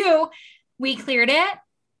 you do. We cleared it.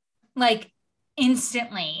 Like,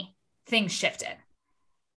 instantly things shifted.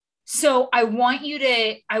 So I want you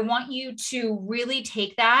to really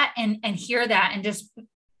take that and hear that, and just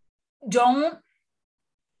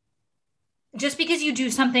because you do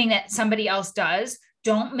something that somebody else does,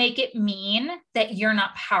 don't make it mean that you're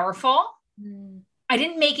not powerful. I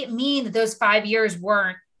didn't make it mean that those 5 years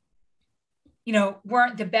weren't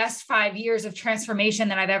the best 5 years of transformation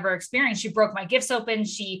that I've ever experienced. She broke my gifts open.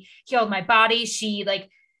 She healed my body. She like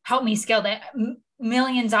helped me scale the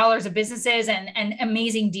millions of dollars of businesses and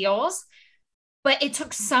amazing deals. But it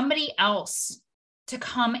took somebody else to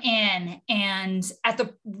come in and at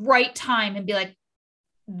the right time and be like,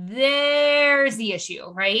 there's the issue,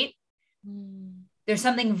 right? There's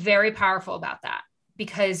something very powerful about that,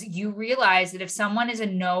 because you realize that if someone is a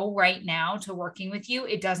no right now to working with you,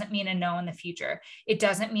 it doesn't mean a no in the future. It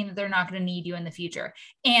doesn't mean that they're not going to need you in the future.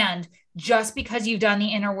 And just because you've done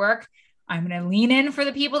the inner work, I'm going to lean in for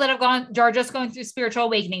the people that are just going through spiritual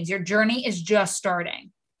awakenings. Your journey is just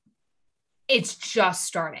starting. It's just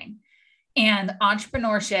starting. And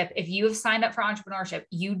entrepreneurship, if you have signed up for entrepreneurship,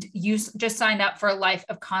 you just signed up for a life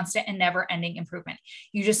of constant and never ending improvement.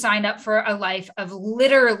 You just signed up for a life of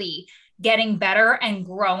literally getting better and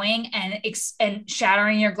growing and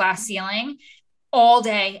shattering your glass ceiling all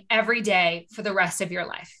day, every day for the rest of your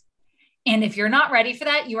life. And if you're not ready for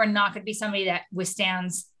that, you are not going to be somebody that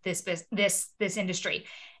withstands this industry.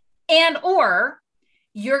 And or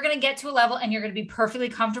you're going to get to a level and you're going to be perfectly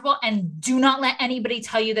comfortable, and do not let anybody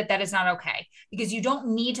tell you that that is not okay, because you don't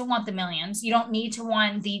need to want the millions. You don't need to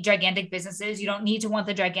want the gigantic businesses. You don't need to want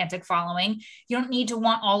the gigantic following. You don't need to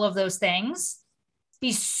want all of those things.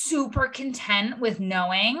 Be super content with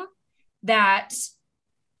knowing that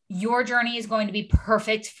your journey is going to be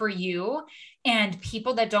perfect for you. And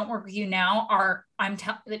people that don't work with you now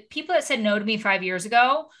the people that said no to me 5 years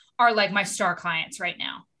ago are like my star clients right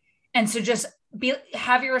now. And so just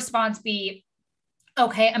have your response be,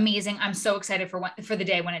 okay, amazing. I'm so excited for the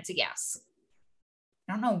day when it's a yes.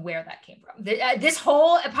 I don't know where that came from. This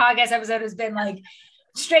whole podcast episode has been like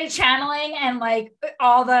straight channeling and like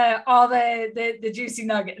all the juicy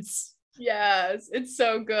nuggets. Yes, it's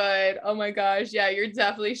so good. Oh my gosh. Yeah, you're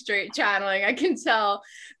definitely straight channeling. I can tell.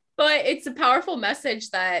 But it's a powerful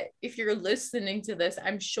message that if you're listening to this,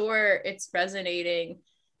 I'm sure it's resonating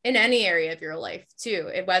in any area of your life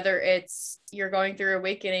too. Whether it's you're going through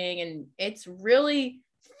awakening and it's really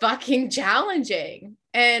fucking challenging.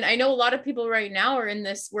 And I know a lot of people right now are in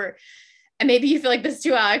this and maybe you feel like this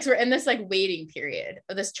too, Alex, we're in this like waiting period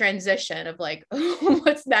of this transition of like, oh,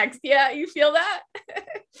 what's next? Yeah, you feel that?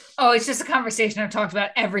 Oh, it's just a conversation I've talked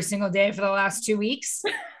about every single day for the last 2 weeks.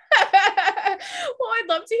 Well, I'd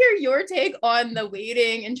love to hear your take on the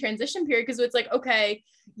waiting and transition period, because it's like, okay,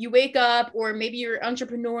 you wake up, or maybe you're an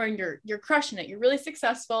entrepreneur and you're crushing it, you're really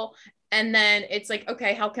successful, and then it's like,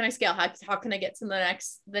 okay, how can I scale? How can I get to the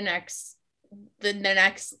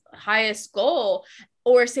next highest goal?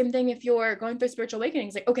 Or same thing if you're going through spiritual awakening,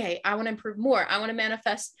 it's like, okay, I want to improve more. I want to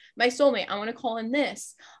manifest my soulmate. I want to call in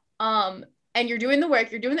this. and you're doing the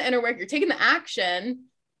work, you're doing the inner work, you're taking the action.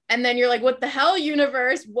 And then you're like, what the hell,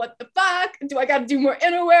 universe? What the fuck? Do I got to do more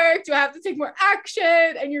inner work? Do I have to take more action?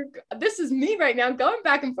 And this is me right now going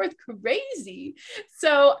back and forth crazy.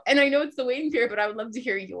 So, and I know it's the waiting period, but I would love to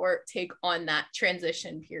hear your take on that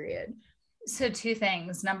transition period. So 2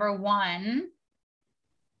 things. Number 1,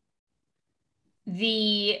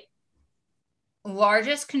 the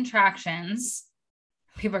largest contractions,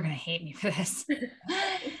 people are going to hate me for this.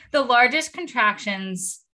 The largest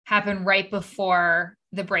contractions happen right before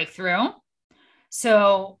the breakthrough.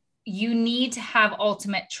 So you need to have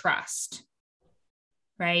ultimate trust,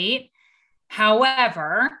 right?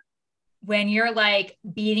 However, when you're like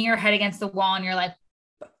beating your head against the wall and you're like,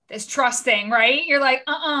 this trust thing, right? You're like,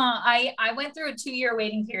 I went through a 2-year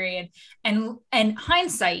waiting period, and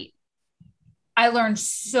hindsight, I learned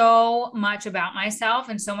so much about myself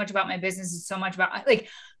and so much about my business and so much about like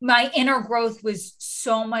my inner growth was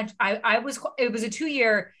so much. It was a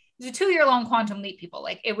 2-year long quantum leap, people.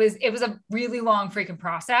 Like it was a really long freaking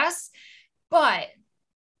process. But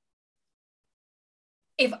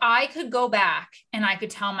if I could go back and I could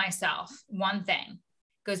tell myself one thing,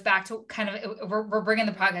 goes back to kind of, we're bringing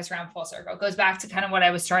the podcast around full circle. It goes back to kind of what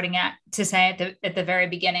I was starting to say at the very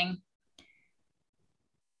beginning.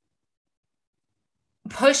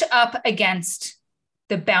 Push up against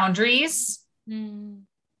the boundaries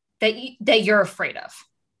that you're afraid of,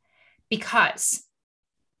 because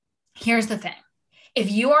here's the thing.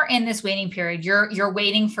 If you are in this waiting period, you're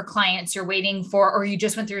waiting for clients, you're waiting for, or you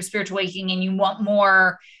just went through a spiritual awakening and you want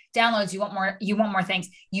more downloads, you want more things.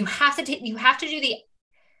 You have to do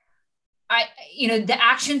the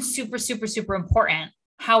action's super, super, super important.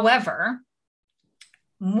 However,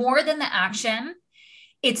 more than the action,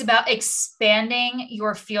 it's about expanding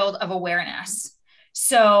your field of awareness.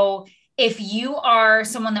 So if you are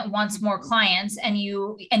someone that wants more clients and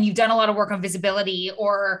you've done a lot of work on visibility,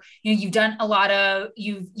 or you've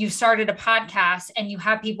started a podcast and you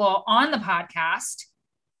have people on the podcast,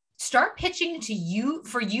 start pitching to you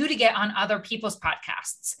for you to get on other people's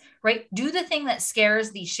podcasts, right? Do the thing that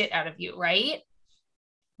scares the shit out of you, right?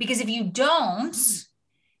 Because if you don't,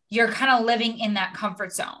 you're kind of living in that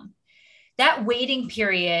comfort zone. That waiting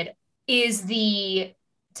period is the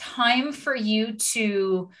time for you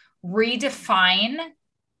to redefine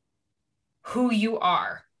who you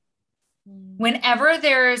are. Whenever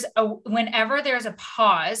there's a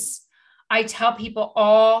pause, I tell people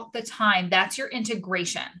all the time, that's your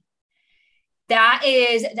integration. That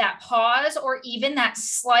is that pause, or even that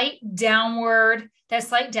slight downward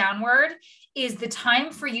is the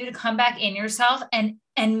time for you to come back in yourself and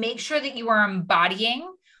make sure that you are embodying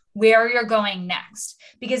where you're going next,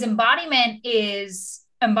 because embodiment is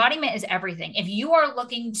everything. If you are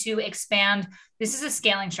looking to expand, this is a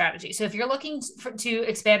scaling strategy. So if you're looking to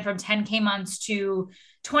expand from 10K months to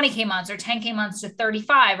 20K months, or 10K months to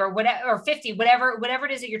 35 or whatever, or 50, whatever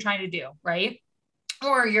it is that you're trying to do, right?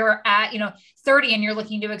 Or you're at, 30 and you're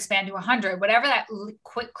looking to expand to 100, whatever that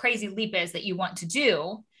quick, crazy leap is that you want to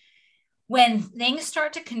do. When things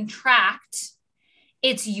start to contract,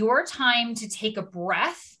 it's your time to take a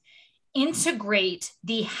breath, integrate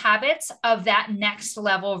the habits of that next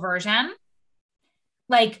level version.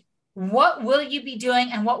 Like, what will you be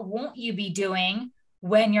doing and what won't you be doing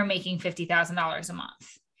when you're making $50,000 a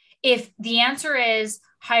month? If the answer is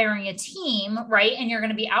hiring a team, right, and you're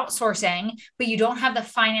going to be outsourcing, but you don't have the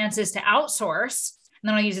finances to outsource, and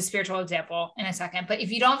then I'll use a spiritual example in a second, but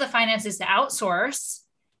if you don't have the finances to outsource,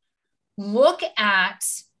 look at,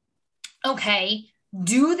 okay,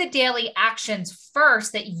 do the daily actions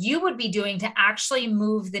first that you would be doing to actually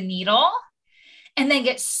move the needle, and then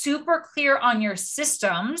get super clear on your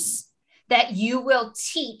systems that you will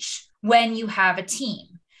teach when you have a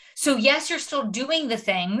team. So yes, you're still doing the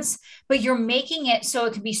things, but you're making it so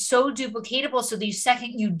it can be so duplicatable. So the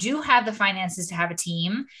second you do have the finances to have a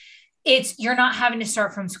team, you're not having to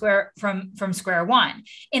start from square one.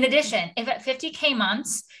 In addition, if at 50K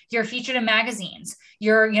months, you're featured in magazines,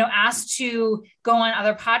 you're asked to go on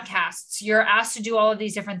other podcasts, you're asked to do all of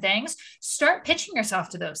these different things, start pitching yourself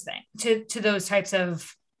to those things, to those types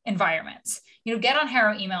of environments. Get on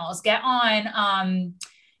Haro emails, get on,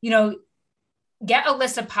 get a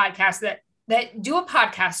list of podcasts that do a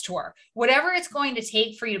podcast tour, whatever it's going to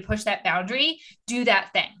take for you to push that boundary, do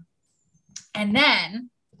that thing. And then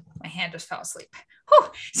my hand just fell asleep. Whew,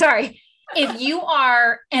 sorry. If you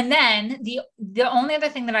are, and then the only other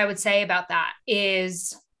thing that I would say about that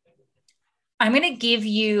is I'm going to give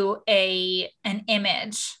you an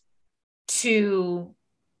image to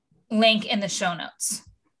link in the show notes,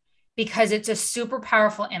 because it's a super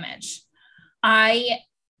powerful image. I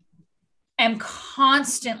am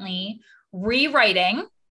constantly rewriting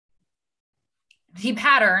the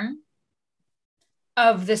pattern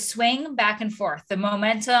of the swing back and forth, the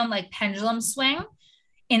momentum, like pendulum swing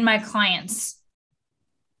in my clients.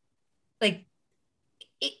 Like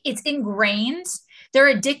it's ingrained. They're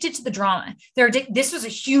addicted to the drama. This was a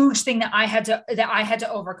huge thing that I had to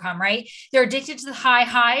overcome, right? They're addicted to the high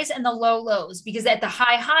highs and the low lows, because at the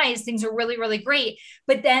high highs, things are really, really great.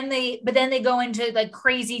 But then they go into like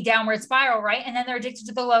crazy downward spiral, right? And then they're addicted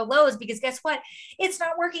to the low lows, because guess what? It's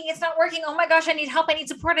not working. It's not working. Oh my gosh, I need help. I need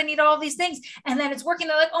support. I need all these things. And then it's working.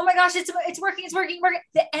 They're like, oh my gosh, it's working. It's working.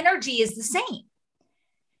 The energy is the same.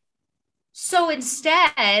 So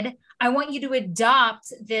instead, I want you to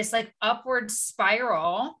adopt this like upward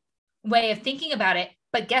spiral way of thinking about it.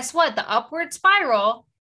 But guess what? The upward spiral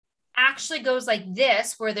actually goes like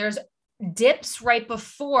this, where there's dips right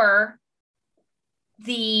before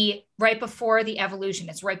the evolution.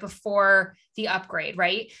 It's right before the upgrade,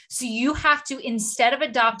 right? So you have to, instead of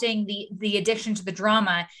adopting the addiction to the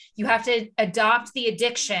drama, you have to adopt the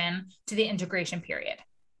addiction to the integration period.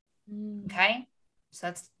 Okay.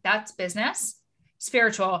 So that's business.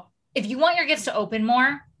 Spiritual. If you want your gifts to open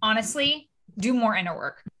more, honestly, do more inner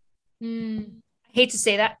work. I hate to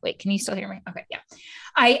say that. Wait, can you still hear me? Okay. Yeah.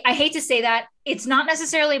 I hate to say that. It's not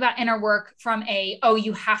necessarily about inner work from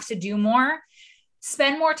you have to do more.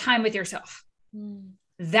 Spend more time with yourself.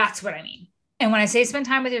 That's what I mean. And when I say spend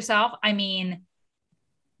time with yourself, I mean,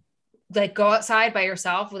 like, go outside by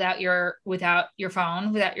yourself without your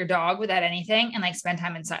phone, without your dog, without anything, and like spend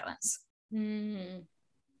time in silence.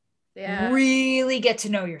 Yeah. Really get to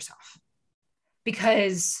know yourself,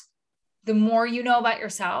 because the more you know about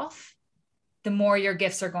yourself, the more your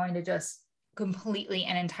gifts are going to just completely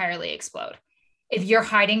and entirely explode. If you're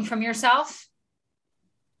hiding from yourself,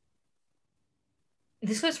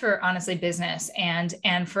 this goes for honestly business and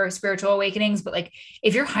for spiritual awakenings, but like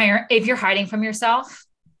if you're hiding from yourself,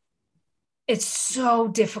 it's so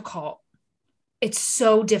difficult. It's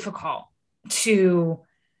so difficult to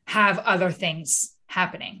have other things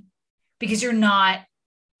happening, because you're not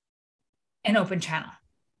an open channel.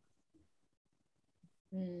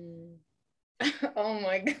 Oh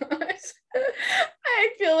my gosh. I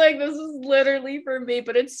feel like this is literally for me,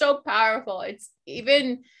 but it's so powerful. It's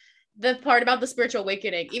even the part about the spiritual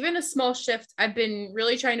awakening, even a small shift I've been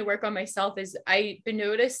really trying to work on myself is I've been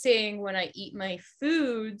noticing when I eat my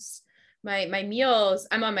foods, my meals,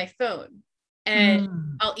 I'm on my phone. And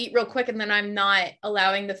I'll eat real quick, and then I'm not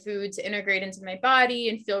allowing the food to integrate into my body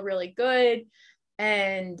and feel really good.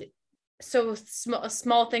 And so a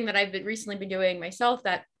small thing that I've recently been doing myself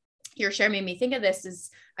that your share made me think of this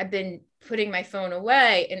is I've been putting my phone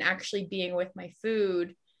away and actually being with my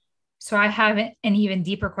food. So I have an even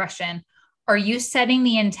deeper question. Are you setting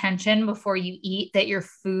the intention before you eat that your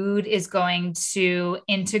food is going to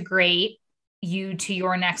integrate you to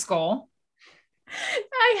your next goal?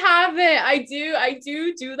 I haven't. I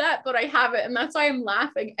do that, but I haven't. And that's why I'm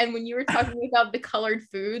laughing. And when you were talking about the colored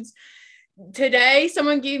foods, today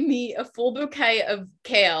someone gave me a full bouquet of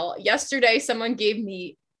kale. Yesterday, someone gave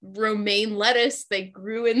me romaine lettuce they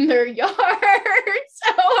grew in their yard.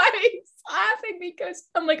 So I'm laughing because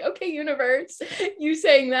I'm like, okay, universe, you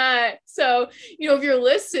saying that. So, if you're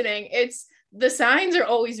listening, it's the signs are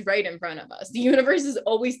always right in front of us. The universe is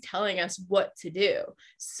always telling us what to do.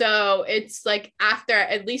 So it's like, after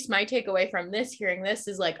at least my takeaway from hearing this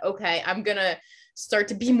is like, okay, I'm going to start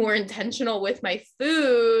to be more intentional with my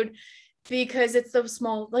food, because it's those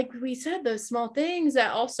small, like we said, those small things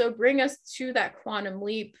that also bring us to that quantum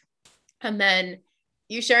leap. And then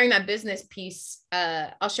you sharing that business piece,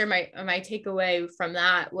 I'll share my takeaway from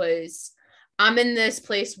that was I'm in this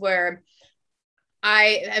place where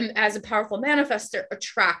I am, as a powerful manifestor,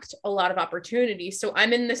 attract a lot of opportunities. So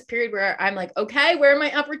I'm in this period where I'm like, okay, where are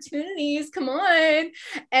my opportunities? Come on.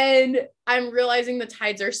 And I'm realizing the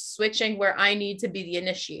tides are switching where I need to be the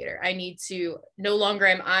initiator. I need to, no longer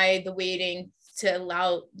am I the waiting to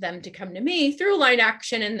allow them to come to me through line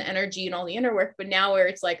action and the energy and all the inner work. But now where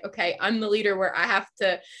it's like, okay, I'm the leader where I have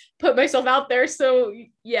to put myself out there. So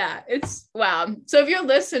yeah, it's wow. So if you're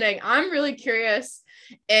listening, I'm really curious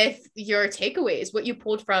if your takeaways, what you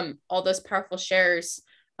pulled from all those powerful shares,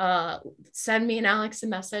 send me and Alex a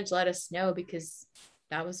message, let us know, because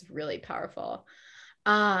that was really powerful.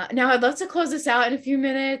 Now I'd love to close this out in a few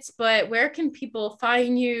minutes, but where can people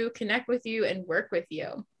find you, connect with you, and work with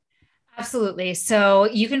you? Absolutely. So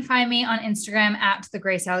you can find me on Instagram at The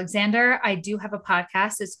Grace Alexander. I do have a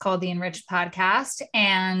podcast. It's called The Enriched Podcast.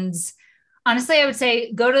 And honestly, I would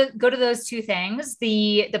say go to those two things.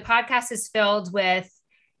 The podcast is filled with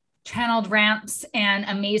channeled rants and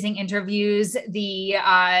amazing interviews. The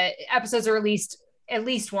episodes are released at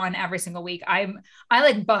least one every single week. I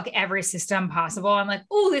like buck every system possible. I'm like,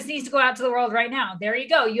 oh, this needs to go out to the world right now. There you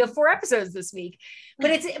go. You have 4 episodes this week. But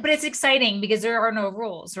it's exciting because there are no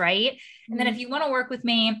rules, right? And then if you want to work with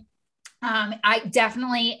me, I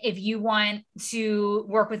definitely, if you want to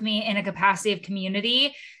work with me in a capacity of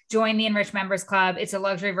community, join the Enrich Members Club. It's a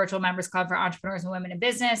luxury virtual members club for entrepreneurs and women in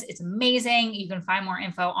business. It's amazing. You can find more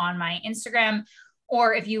info on my Instagram.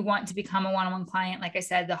 Or if you want to become a one-on-one client, like I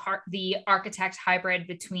said, the architect hybrid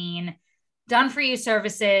between done for you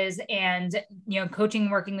services and, coaching,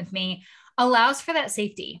 working with me allows for that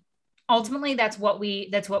safety. Ultimately, that's what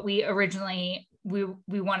we originally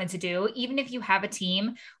we wanted to do. Even if you have a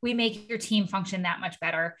team, we make your team function that much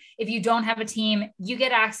better. If you don't have a team, you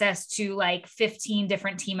get access to like 15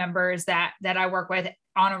 different team members that I work with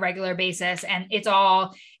on a regular basis. And it's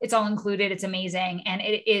all included. It's amazing. And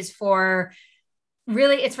it's for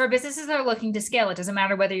businesses that are looking to scale. It doesn't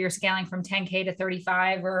matter whether you're scaling from 10K to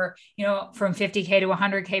 35 or, from 50K to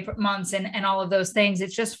 100K per months and all of those things.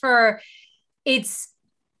 It's just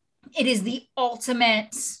it is the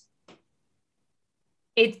ultimate,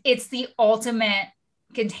 it's the ultimate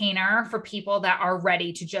container for people that are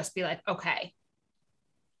ready to just be like, okay,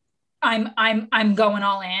 I'm going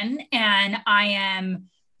all in. And I am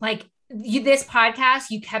like, this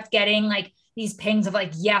podcast, you kept getting like these pings of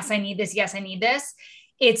like, yes, I need this. Yes, I need this.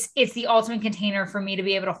 It's the ultimate container for me to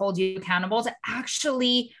be able to hold you accountable to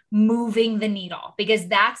actually moving the needle, because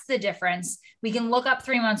that's the difference. We can look up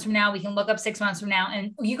 3 months from now, we can look up 6 months from now,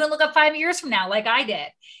 and you can look up 5 years from now, like I did,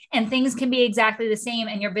 and things can be exactly the same.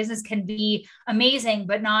 And your business can be amazing,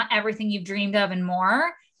 but not everything you've dreamed of and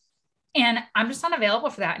more. And I'm just not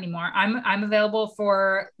available for that anymore. I'm available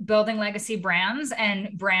for building legacy brands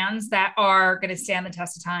and brands that are going to stand the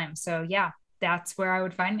test of time. So yeah, that's where I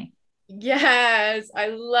would find me. Yes, I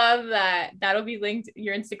love that. That'll be linked.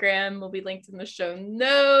 Your Instagram will be linked in the show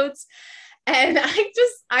notes. And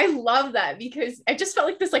I love that because I just felt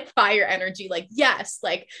like this like fire energy, like, yes,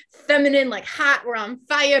 like feminine, like hot, we're on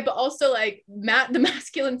fire, but also like the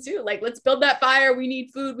masculine too. Like, let's build that fire. We need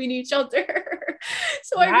food. We need shelter.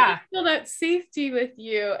 So yeah. I really feel that safety with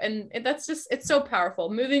you. And that's just, it's so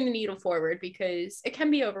powerful moving the needle forward, because it can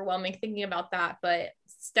be overwhelming thinking about that, but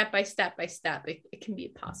step by step, it can be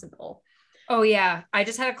possible. Oh yeah. I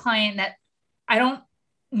just had a client that I don't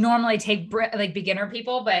normally take like beginner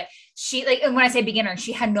people, but she like, and when I say beginner,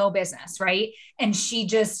 she had no business. Right. And she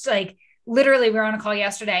just like, literally we were on a call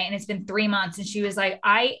yesterday and it's been 3 months. And she was like,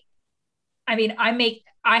 I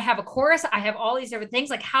have a course. I have all these different things.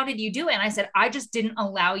 Like, how did you do it? And I said, I just didn't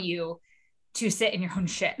allow you to sit in your own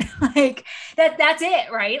shit. Like that's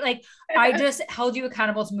it. Right. Like I just held you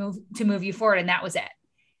accountable to move you forward. And that was it.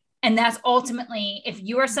 And that's ultimately, if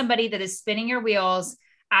you are somebody that is spinning your wheels,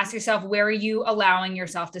 ask yourself, where are you allowing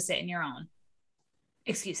yourself to sit in your own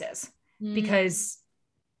excuses? Because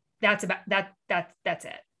that's about that's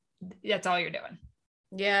it. That's all you're doing.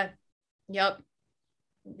 Yeah. Yep.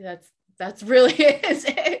 That's really is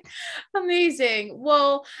it. Amazing.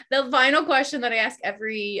 Well, the final question that I ask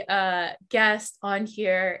every guest on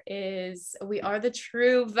here is, we are the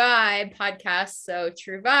True Vibe podcast. So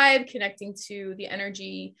True Vibe, connecting to the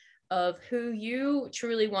energy of who you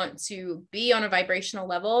truly want to be on a vibrational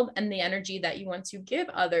level and the energy that you want to give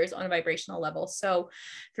others on a vibrational level. So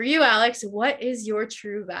for you, Alex, what is your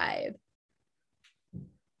true vibe?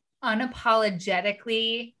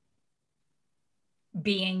 Unapologetically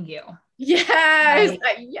being you. Yes.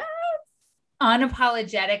 Yes.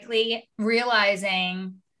 Unapologetically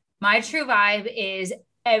realizing my true vibe is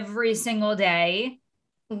every single day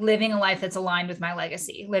living a life that's aligned with my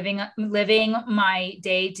legacy, living my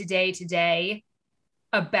day to day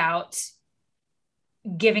about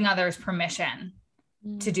giving others permission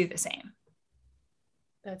to do the same.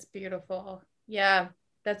 That's beautiful. Yeah,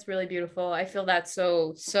 that's really beautiful. I feel that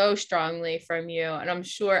so strongly from you. And I'm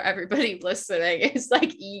sure everybody listening is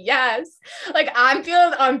like, yes, like I'm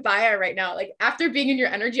feeling on fire right now. Like after being in your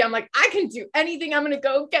energy, I'm like, I can do anything. I'm going to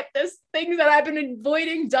go get this thing that I've been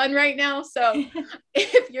avoiding done right now. So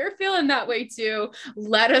if you're feeling that way too,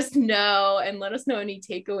 let us know and let us know any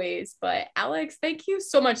takeaways. But Alex, thank you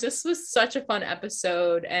so much. This was such a fun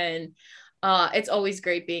episode, and it's always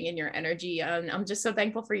great being in your energy. I'm just so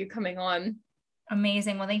thankful for you coming on.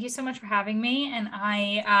 Amazing. Well, thank you so much for having me. And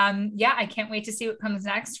I can't wait to see what comes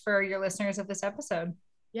next for your listeners of this episode.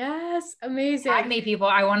 Yes. Amazing. Tag me, people.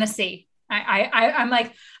 I want to see. I'm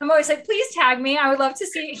always like, please tag me. I would love to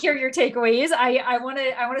hear your takeaways. I want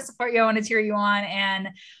to support you. I want to cheer you on. And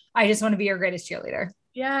I just want to be your greatest cheerleader.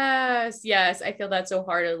 Yes, yes. I feel that so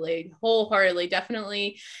wholeheartedly.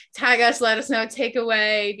 Definitely tag us, let us know,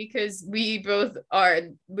 takeaway, because we're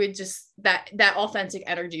just that authentic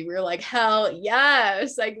energy. We're like, hell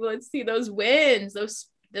yes. Like, let's see those wins,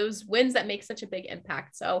 those wins that make such a big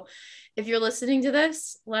impact. So if you're listening to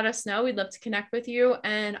this, let us know. We'd love to connect with you.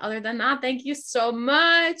 And other than that, thank you so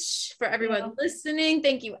much for everyone listening.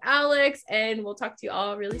 Thank you, Alex. And we'll talk to you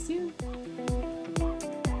all really soon.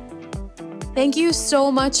 Thank you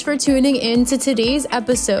so much for tuning in to today's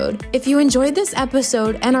episode. If you enjoyed this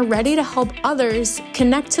episode and are ready to help others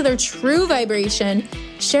connect to their true vibration,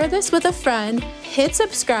 share this with a friend, hit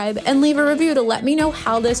subscribe, and leave a review to let me know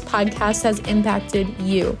how this podcast has impacted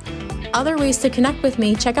you. Other ways to connect with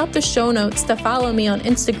me, check out the show notes to follow me on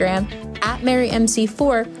Instagram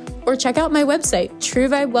 @MaryMC4, or check out my website,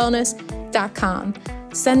 TrueVibeWellness.com.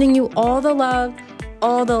 Sending you all the love,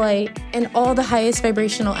 all the light, and all the highest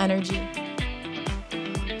vibrational energy.